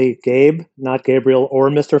call me Gabe, not Gabriel or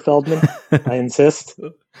Mr. Feldman. I insist.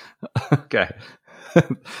 Okay.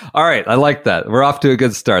 All right. I like that. We're off to a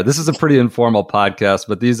good start. This is a pretty informal podcast,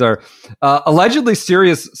 but these are allegedly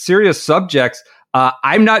serious subjects.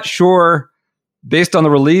 I'm not sure, based on the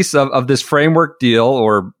release of this framework deal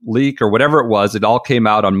or leak or whatever it was, it all came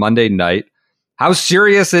out on Monday night, how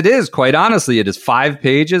serious it is. Quite honestly, it is 5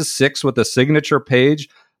 pages, 6 with a signature page.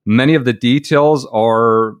 Many of the details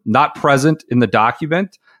are not present in the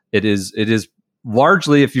document. It is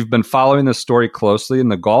largely, if you've been following this story closely,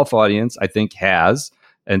 and the golf audience, I think, has,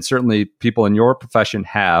 and certainly people in your profession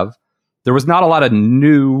have, there was not a lot of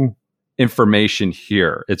new information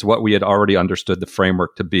here. It's what we had already understood the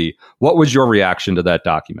framework to be. What was your reaction to that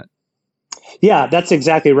document? Yeah, that's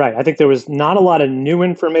exactly right. I think there was not a lot of new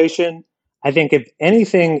information. I think if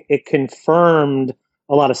anything, it confirmed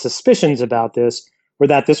a lot of suspicions about this, or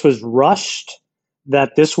that this was rushed,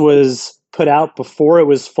 that this was put out before it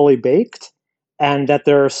was fully baked, and that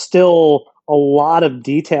there are still a lot of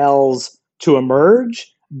details to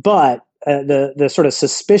emerge. But the sort of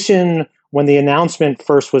suspicion when the announcement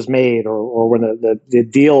first was made, or when the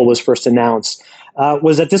deal was first announced,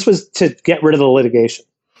 was that this was to get rid of the litigation,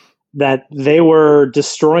 that they were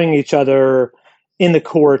destroying each other in the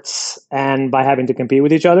courts and by having to compete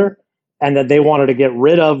with each other, and that they wanted to get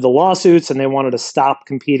rid of the lawsuits and they wanted to stop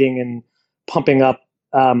competing and pumping up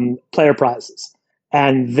player prizes.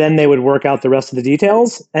 And then they would work out the rest of the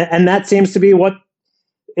details. And that seems to be what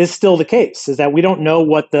is still the case, is that we don't know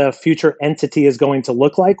what the future entity is going to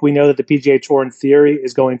look like. We know that the PGA Tour, in theory,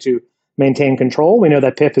 is going to maintain control. We know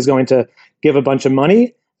that PIF is going to give a bunch of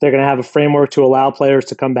money. They're going to have a framework to allow players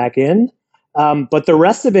to come back in. But the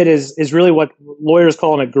rest of it is really what lawyers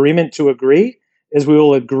call an agreement to agree, is we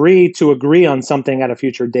will agree to agree on something at a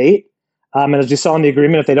future date. And as you saw in the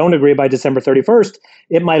agreement, if they don't agree by December 31st,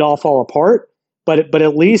 it might all fall apart. But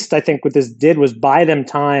at least I think what this did was buy them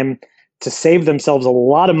time to save themselves a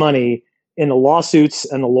lot of money in the lawsuits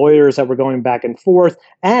and the lawyers that were going back and forth.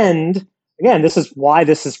 And again, this is why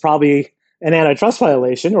this is probably an antitrust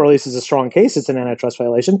violation, or at least is a strong case it's an antitrust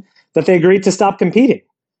violation, that they agreed to stop competing.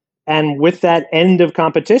 And with that end of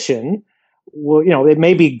competition, well, it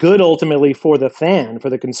may be good ultimately for the fan, for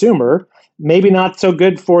the consumer, maybe not so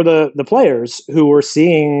good for the players who were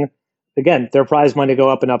seeing, again, their prize money go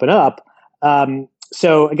up and up and up.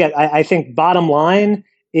 So again, I think bottom line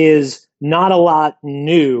is not a lot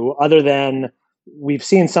new, other than we've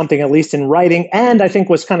seen something at least in writing. And I think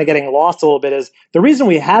what's kind of getting lost a little bit is the reason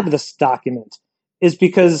we have this document is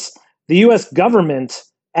because the U.S. government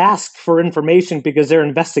asked for information because they're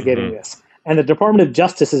investigating this. And the Department of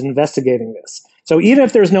Justice is investigating this. So even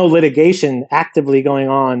if there's no litigation actively going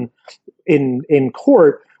on in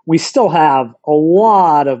court, we still have a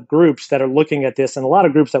lot of groups that are looking at this, and a lot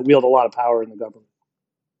of groups that wield a lot of power in the government.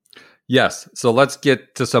 Yes. So let's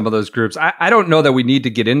get to some of those groups. I don't know that we need to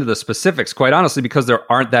get into the specifics, quite honestly, because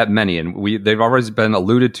there aren't that many. And they've always been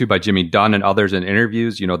alluded to by Jimmy Dunn and others in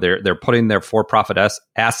interviews. They're putting their for-profit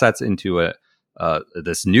assets into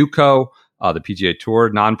this new co. The PGA Tour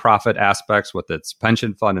nonprofit aspects with its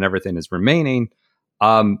pension fund and everything is remaining.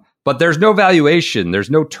 But there's no valuation. There's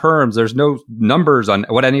no terms. There's no numbers on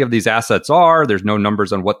what any of these assets are. There's no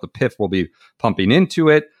numbers on what the PIF will be pumping into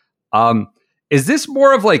it. Is this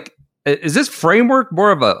more of is this framework more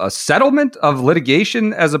of a settlement of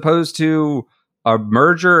litigation as opposed to a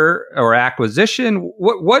merger or acquisition?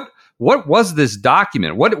 What was this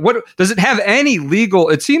document? What does it have any legal?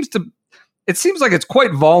 It seems like it's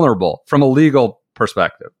quite vulnerable from a legal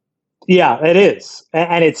perspective. Yeah, it is.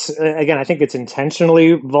 And it's, again, I think it's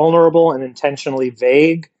intentionally vulnerable and intentionally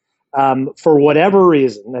vague. For whatever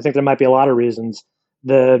reason, I think there might be a lot of reasons,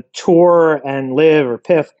 the Tour and Live or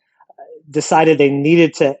PIF decided they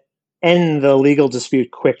needed to end the legal dispute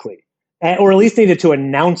quickly, or at least needed to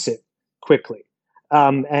announce it quickly,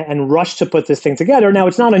 and rush to put this thing together. Now,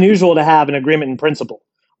 it's not unusual to have an agreement in principle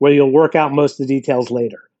where you'll work out most of the details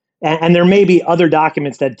later. And there may be other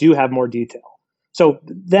documents that do have more detail. So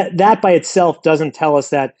that by itself doesn't tell us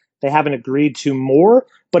that they haven't agreed to more,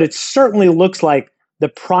 but it certainly looks like the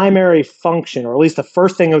primary function, or at least the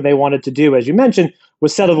first thing that they wanted to do, as you mentioned,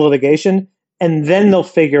 was settle the litigation, and then they'll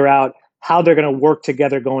figure out how they're going to work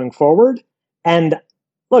together going forward. And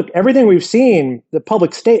look, everything we've seen, the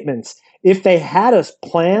public statements, if they had a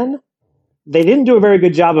plan, they didn't do a very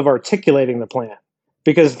good job of articulating the plan.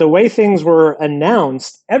 Because the way things were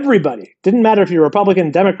announced, everybody, didn't matter if you're Republican,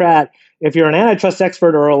 Democrat, if you're an antitrust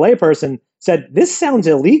expert or a layperson, said, this sounds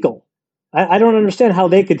illegal. I don't understand how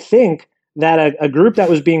they could think that a group that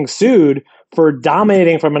was being sued for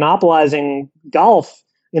dominating, for monopolizing golf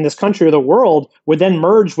in this country or the world would then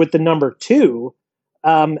merge with the number two,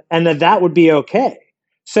 and that would be okay.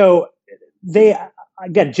 So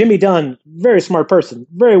again, Jimmy Dunn, very smart person,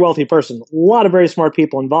 very wealthy person, a lot of very smart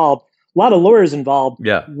people involved. A lot of lawyers involved.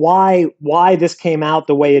 Yeah. Why this came out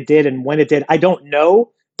the way it did and when it did, I don't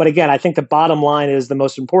know. But again, I think the bottom line is the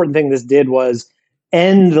most important thing this did was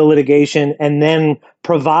end the litigation and then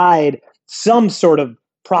provide some sort of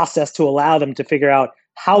process to allow them to figure out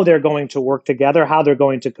how they're going to work together, how they're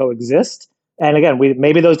going to coexist. And again,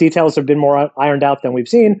 maybe those details have been more ironed out than we've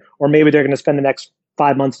seen, or maybe they're going to spend the next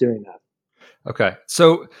 5 months doing that. Okay.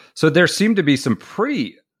 So there seem to be some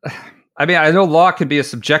pretty... I mean, I know law can be a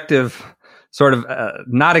subjective sort of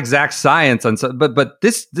not exact science on, but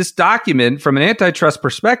this document from an antitrust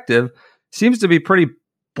perspective seems to be pretty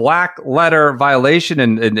black letter violation,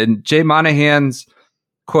 and Jay Monahan's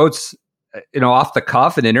quotes, off the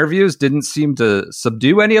cuff in interviews didn't seem to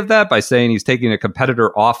subdue any of that by saying he's taking a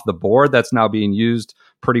competitor off the board. That's now being used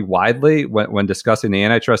pretty widely when discussing the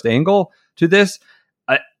antitrust angle to this.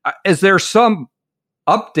 Is there some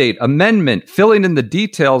update, amendment, filling in the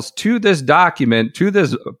details to this document, to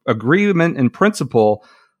this agreement in principle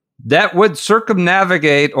that would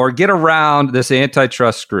circumnavigate or get around this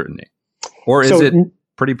antitrust scrutiny? Or is it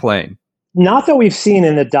pretty plain? Not that we've seen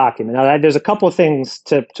in the document. Now, there's a couple of things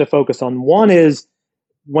to focus on. One is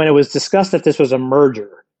when it was discussed that this was a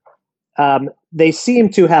merger, they seem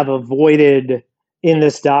to have avoided in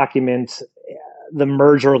this document the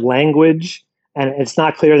merger language, and it's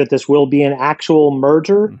not clear that this will be an actual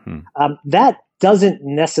merger. Mm-hmm. That doesn't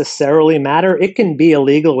necessarily matter. It can be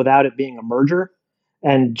illegal without it being a merger,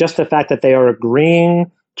 and just the fact that they are agreeing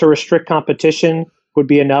to restrict competition would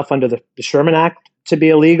be enough under the Sherman Act to be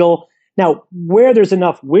illegal. Now, where there's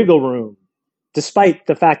enough wiggle room, despite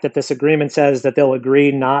the fact that this agreement says that they'll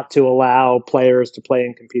agree not to allow players to play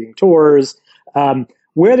in competing tours,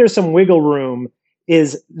 where there's some wiggle room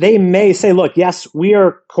is they may say, look, yes, we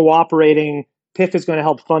are cooperating. PIF is going to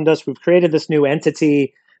help fund us. We've created this new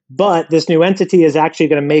entity, but this new entity is actually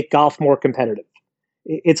going to make golf more competitive.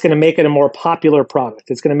 It's going to make it a more popular product.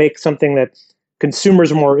 It's going to make something that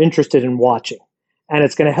consumers are more interested in watching. And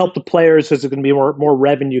it's going to help the players because there's going to be more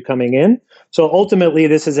revenue coming in. So ultimately,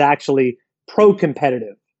 this is actually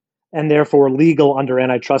pro-competitive and therefore legal under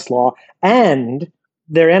antitrust law. And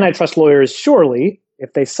their antitrust lawyers surely,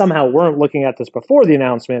 if they somehow weren't looking at this before the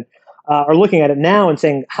announcement, are looking at it now and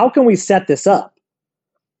saying, how can we set this up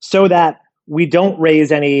so that we don't raise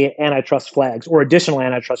any antitrust flags or additional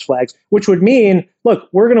antitrust flags, which would mean, look,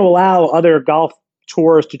 we're going to allow other golf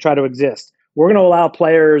tours to try to exist. We're going to allow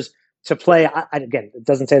players to play, again, it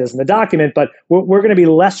doesn't say this in the document, but we're going to be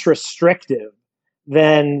less restrictive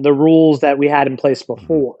than the rules that we had in place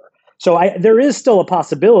before. So there is still a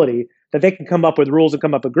possibility that they can come up with rules and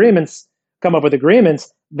come up with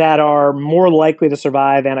agreements that are more likely to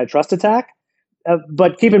survive antitrust attack.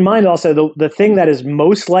 But keep in mind also the thing that is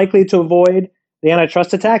most likely to avoid the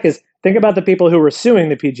antitrust attack is think about the people who were suing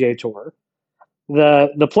the PGA Tour,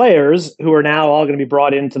 the players who are now all going to be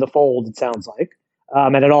brought into the fold, it sounds like.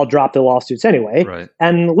 And it all dropped the lawsuits anyway, right.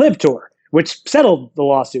 And Live Tour, which settled the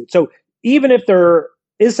lawsuit. So even if there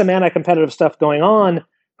is some anti-competitive stuff going on,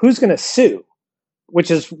 who's going to sue? Which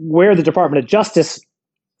is where the Department of Justice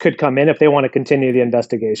could come in if they want to continue the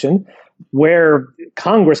investigation, where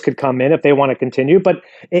Congress could come in if they want to continue. But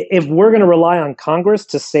if we're going to rely on Congress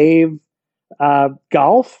to save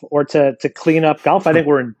golf or to clean up golf, I think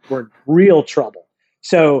we're in real trouble.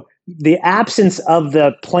 So the absence of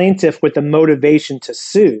the plaintiff with the motivation to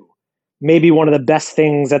sue may be one of the best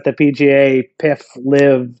things that the PGA PIF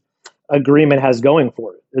Live agreement has going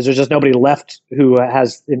for it. There's just nobody left who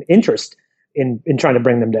has an interest in trying to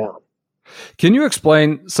bring them down. Can you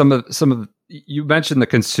explain some of you mentioned the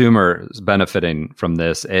consumer is benefiting from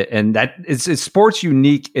this, and that is sports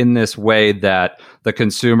unique in this way that the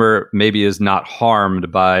consumer maybe is not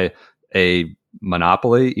harmed by a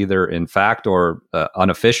monopoly, either in fact or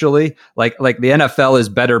unofficially. Like the NFL is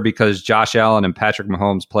better because Josh Allen and Patrick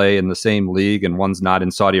Mahomes play in the same league and one's not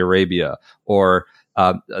in Saudi Arabia, or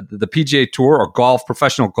the PGA Tour or golf,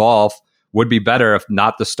 professional golf would be better if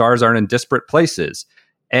not the stars aren't in disparate places.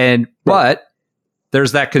 But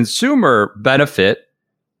there's that consumer benefit,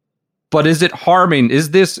 but is it harming?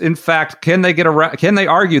 Is this in fact, can they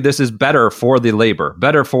argue this is better for the labor,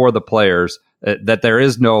 better for the players, that there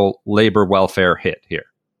is no labor welfare hit here?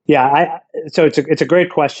 Yeah, so it's a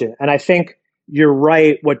great question. And I think you're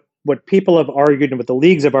right. What people have argued and what the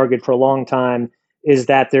leagues have argued for a long time is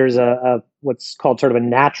that there's a what's called sort of a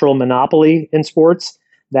natural monopoly in sports,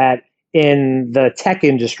 that in the tech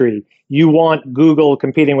industry, you want Google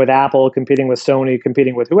competing with Apple, competing with Sony,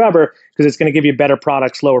 competing with whoever, because it's going to give you better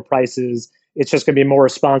products, lower prices. It's just going to be more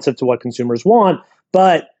responsive to what consumers want.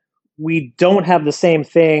 But we don't have the same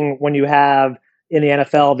thing when you have in the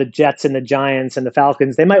NFL, the Jets and the Giants and the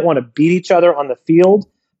Falcons. They might want to beat each other on the field,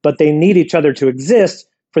 but they need each other to exist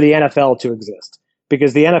for the NFL to exist,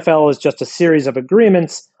 because the NFL is just a series of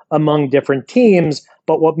agreements among different teams.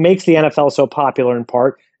 But what makes the NFL so popular in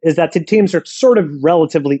part is that the teams are sort of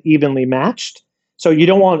relatively evenly matched. So you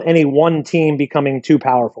don't want any one team becoming too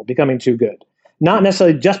powerful, becoming too good. Not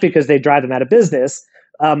necessarily just because they drive them out of business,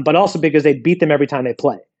 but also because they beat them every time they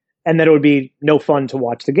play, and that it would be no fun to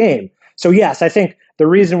watch the game. So yes, I think the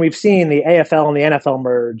reason we've seen the AFL and the NFL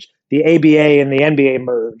merge, the ABA and the NBA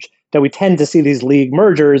merge, that we tend to see these league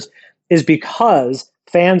mergers is because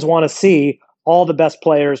fans want to see all the best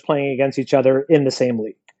players playing against each other in the same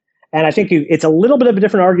league. And I think it's a little bit of a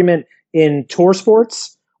different argument in tour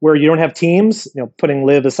sports where you don't have teams, putting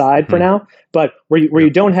live aside for now, but where you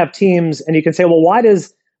don't have teams, and you can say, well, why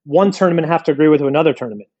does one tournament have to agree with another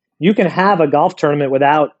tournament? You can have a golf tournament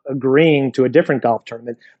without agreeing to a different golf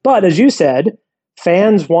tournament. But as you said,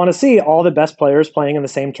 fans want to see all the best players playing in the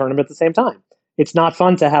same tournament at the same time. It's not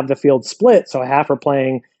fun to have the field split, so half are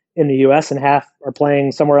playing in the US and half are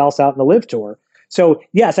playing somewhere else out in the Live Tour. So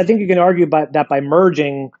yes, I think you can argue that by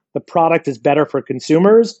merging, the product is better for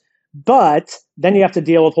consumers, but then you have to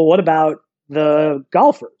deal with, well, what about the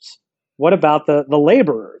golfers? What about the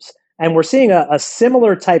laborers? And we're seeing a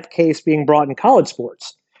similar type case being brought in college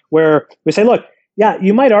sports, where we say, look, yeah,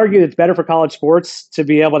 you might argue it's better for college sports to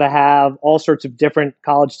be able to have all sorts of different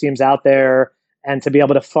college teams out there and to be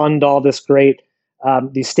able to fund all this great,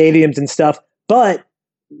 these stadiums and stuff. But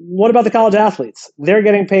what about the college athletes? They're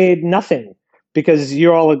getting paid nothing because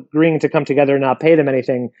you're all agreeing to come together and not pay them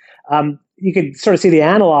anything. You could sort of see the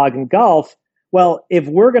analog in golf. Well, if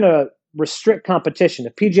we're going to restrict competition,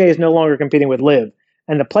 if PGA is no longer competing with Live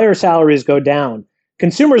and the player salaries go down,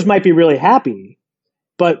 consumers might be really happy,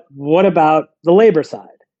 but what about the labor side?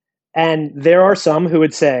 And there are some who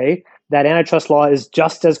would say that antitrust law is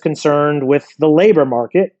just as concerned with the labor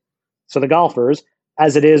market, so the golfers,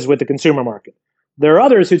 as it is with the consumer market. There are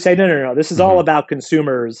others who'd say, no, this is all about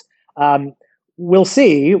consumers. We'll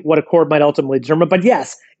see what a court might ultimately determine. But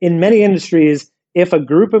yes, in many industries, if a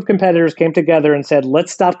group of competitors came together and said,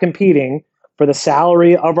 let's stop competing for the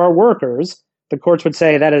salary of our workers, the courts would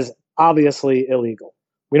say that is obviously illegal.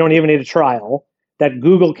 We don't even need a trial. That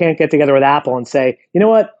Google can't get together with Apple and say, you know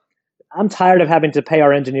what? I'm tired of having to pay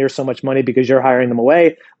our engineers so much money because you're hiring them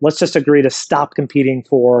away. Let's just agree to stop competing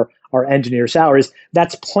for our engineer salaries.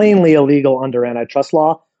 That's plainly illegal under antitrust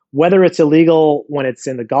law. Whether it's illegal when it's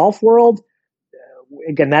in the golf world,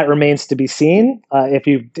 again, that remains to be seen.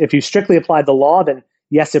 If you strictly applied the law, then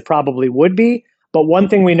yes, it probably would be. But one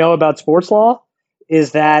thing we know about sports law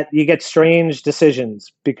is that you get strange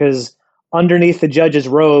decisions because underneath the judge's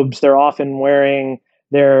robes, they're often wearing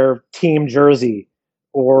their team jersey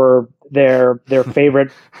or their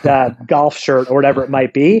favorite golf shirt or whatever it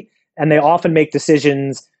might be. And they often make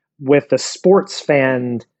decisions with the sports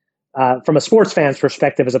fan, from a sports fan's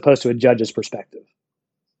perspective, as opposed to a judge's perspective.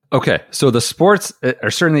 Okay, so the sports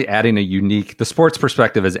are certainly adding the sports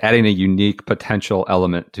perspective is adding a unique potential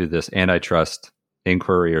element to this antitrust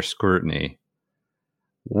inquiry or scrutiny.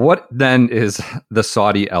 What then is the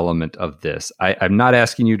Saudi element of this? I'm not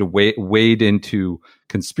asking you to wade into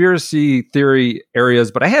conspiracy theory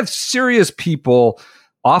areas, but I have serious people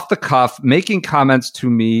off the cuff making comments to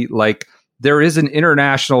me like there is an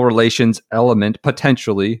international relations element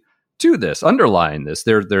potentially to this, underlying this.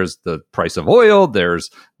 There's the price of oil,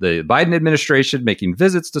 there's the Biden administration making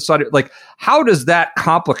visits to Saudi. Like, how does that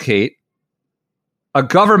complicate a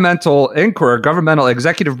governmental inquiry, a governmental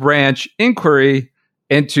executive branch inquiry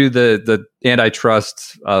into the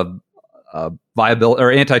antitrust viability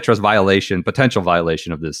or antitrust violation, potential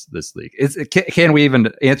violation of this league? Can we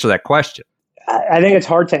even answer that question? I think it's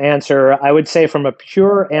hard to answer. I would say from a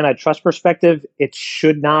pure antitrust perspective, it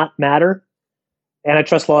should not matter.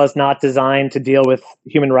 Antitrust law is not designed to deal with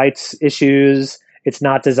human rights issues. It's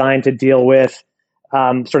not designed to deal with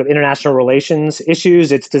sort of international relations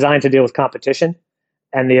issues. It's designed to deal with competition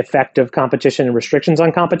and the effect of competition and restrictions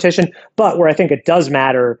on competition. But where I think it does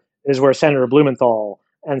matter is where Senator Blumenthal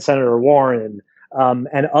and Senator Warren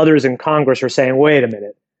and others in Congress are saying, wait a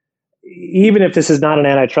minute, even if this is not an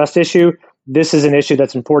antitrust issue, this is an issue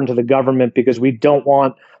that's important to the government because we don't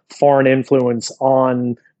want foreign influence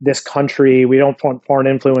on this country. We don't want foreign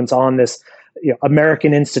influence on this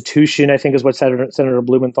American institution, I think is what Senator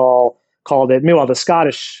Blumenthal called it. Meanwhile, the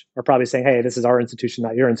Scottish are probably saying, hey, this is our institution,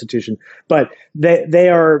 not your institution. But they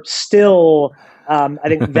are still, I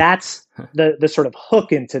think that's the sort of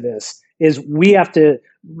hook into this is we have to,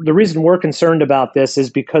 the reason we're concerned about this is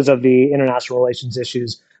because of the international relations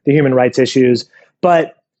issues, the human rights issues.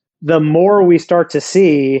 But the more we start to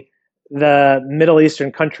see the Middle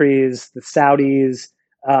Eastern countries, the Saudis,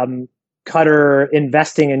 Qatar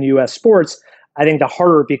investing in U.S. sports, I think the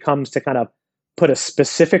harder it becomes to kind of put a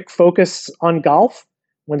specific focus on golf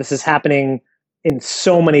when this is happening in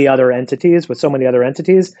so many other entities, with so many other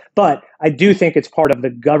entities. But I do think it's part of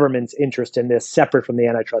the government's interest in this, separate from the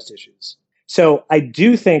antitrust issues. So I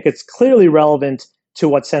do think it's clearly relevant to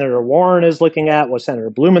what Senator Warren is looking at, what Senator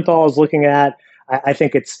Blumenthal is looking at. I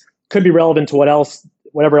think it's could be relevant to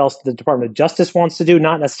whatever else the Department of Justice wants to do,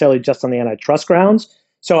 not necessarily just on the antitrust grounds.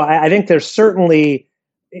 So I think there's certainly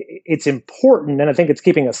it's important, and I think it's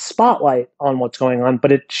keeping a spotlight on what's going on,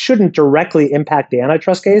 but it shouldn't directly impact the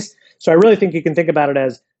antitrust case. So I really think you can think about it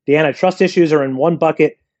as the antitrust issues are in one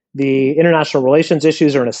bucket, the international relations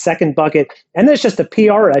issues are in a second bucket, and there's just the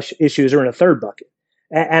PR issues are in a third bucket.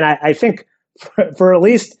 And I think for at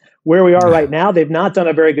least where we are right now, they've not done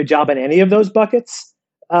a very good job in any of those buckets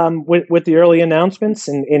with the early announcements,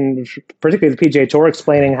 and in particularly the PGA Tour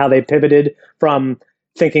explaining how they pivoted from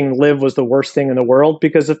thinking LIV was the worst thing in the world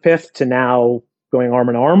because of PIF to now going arm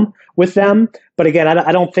in arm with them. But again,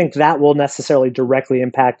 I don't think that will necessarily directly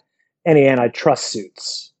impact any antitrust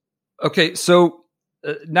suits. Okay, so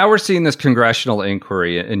now we're seeing this congressional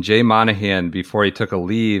inquiry, and Jay Monahan, before he took a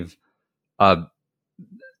leave,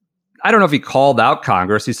 I don't know if he called out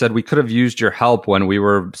Congress. He said, we could have used your help when we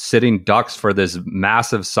were sitting ducks for this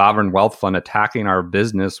massive sovereign wealth fund attacking our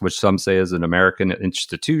business, which some say is an American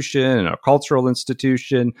institution and a cultural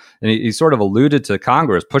institution. And he sort of alluded to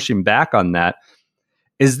Congress pushing back on that.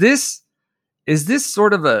 Is this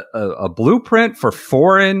sort of a blueprint for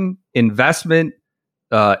foreign investment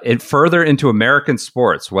further into American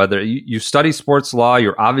sports? Whether you study sports law,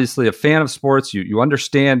 you're obviously a fan of sports, you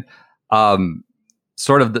understand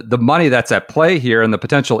sort of the money that's at play here and the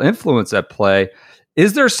potential influence at play.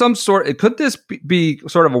 Is there some could this be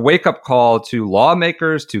sort of a wake-up call to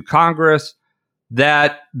lawmakers, to Congress,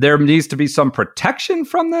 that there needs to be some protection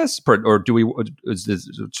from this? Or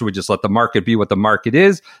should we just let the market be what the market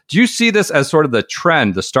is? Do you see this as sort of the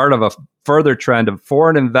trend, the start of a further trend of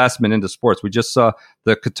foreign investment into sports? We just saw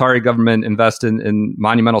the Qatari government invest in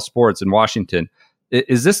monumental sports in Washington.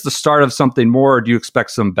 Is this the start of something more, or do you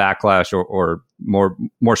expect some backlash or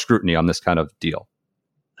more scrutiny on this kind of deal?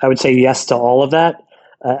 I would say yes to all of that.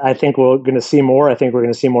 I think we're going to see more. I think we're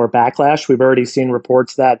going to see more backlash. We've already seen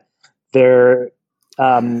reports that there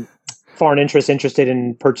foreign interests interested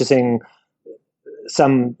in purchasing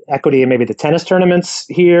some equity in maybe the tennis tournaments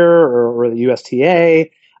here or the USTA.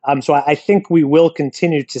 So I think we will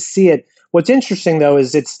continue to see it. What's interesting, though,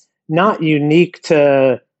 is it's not unique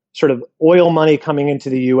to sort of oil money coming into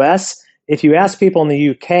the U.S. If you ask people in the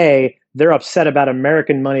UK, they're upset about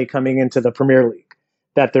American money coming into the Premier League,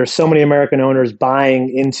 that there's so many American owners buying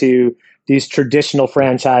into these traditional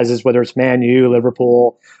franchises, whether it's Man U,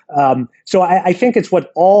 Liverpool. So I think it's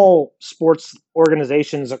what all sports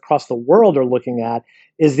organizations across the world are looking at,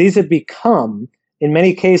 is these have become, in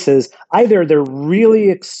many cases, either they're really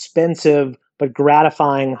expensive but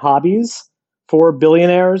gratifying hobbies for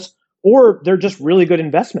billionaires, or they're just really good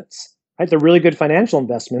investments, right? They're really good financial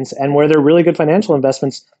investments. And where they're really good financial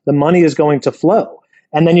investments, the money is going to flow.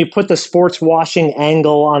 And then you put the sports washing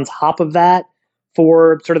angle on top of that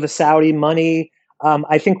for sort of the Saudi money.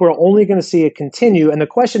 I think we're only going to see it continue. And the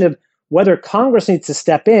question of whether Congress needs to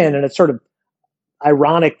step in, and it's sort of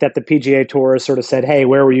ironic that the PGA Tour has sort of said, hey,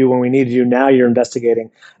 where were you when we needed you? Now you're investigating.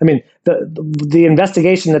 I mean, the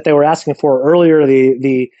investigation that they were asking for earlier,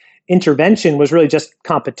 the intervention was really just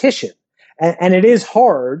competition. And it is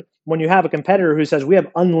hard when you have a competitor who says, we have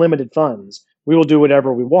unlimited funds, we will do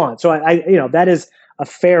whatever we want. So that is a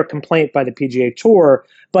fair complaint by the PGA Tour,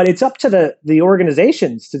 but it's up to the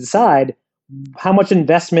organizations to decide how much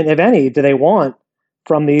investment, if any, do they want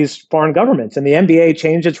from these foreign governments. And the NBA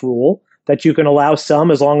changed its rule that you can allow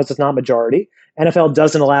some as long as it's not majority. NFL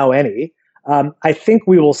doesn't allow any. I think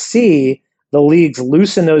we will see the leagues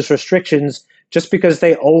loosen those restrictions just because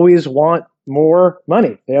they always want more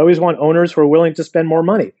money. They always want owners who are willing to spend more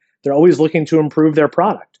money. They're always looking to improve their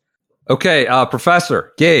product. Okay,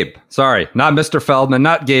 Professor Gabe, sorry, not Mr. Feldman,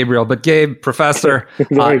 not Gabriel, but Gabe, Professor,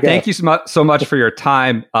 thank you so much for your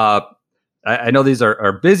time. I know these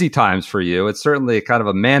are busy times for you. It's certainly kind of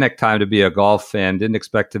a manic time to be a golf fan. Didn't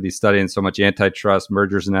expect to be studying so much antitrust,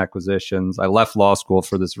 mergers and acquisitions. I left law school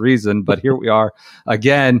for this reason, but here we are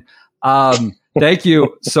again. Thank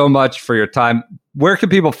you so much for your time. Where can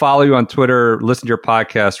people follow you on Twitter, listen to your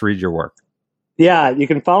podcast, read your work? Yeah, you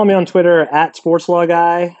can follow me on Twitter at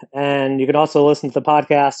SportsLawGuy, and you can also listen to the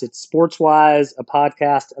podcast. It's SportsWise, a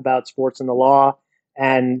podcast about sports and the law,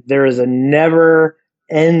 and there is a never-ending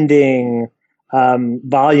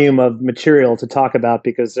volume of material to talk about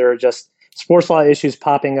because there are just sports law issues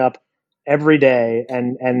popping up every day,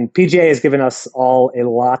 and PGA has given us all a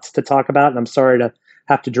lot to talk about, and I'm sorry to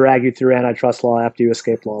have to drag you through antitrust law after you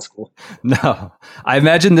escaped law school. No, I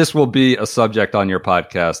imagine this will be a subject on your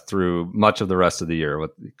podcast through much of the rest of the year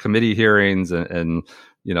with committee hearings and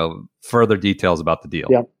further details about the deal.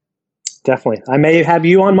 Yep, definitely. I may have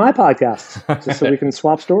you on my podcast just so we can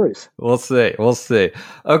swap stories. We'll see.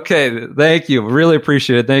 Okay, thank you. Really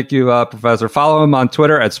appreciate it. Thank you, Professor. Follow him on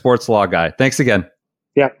Twitter at SportsLawGuy. Thanks again.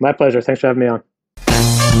 Yeah, my pleasure. Thanks for having me on.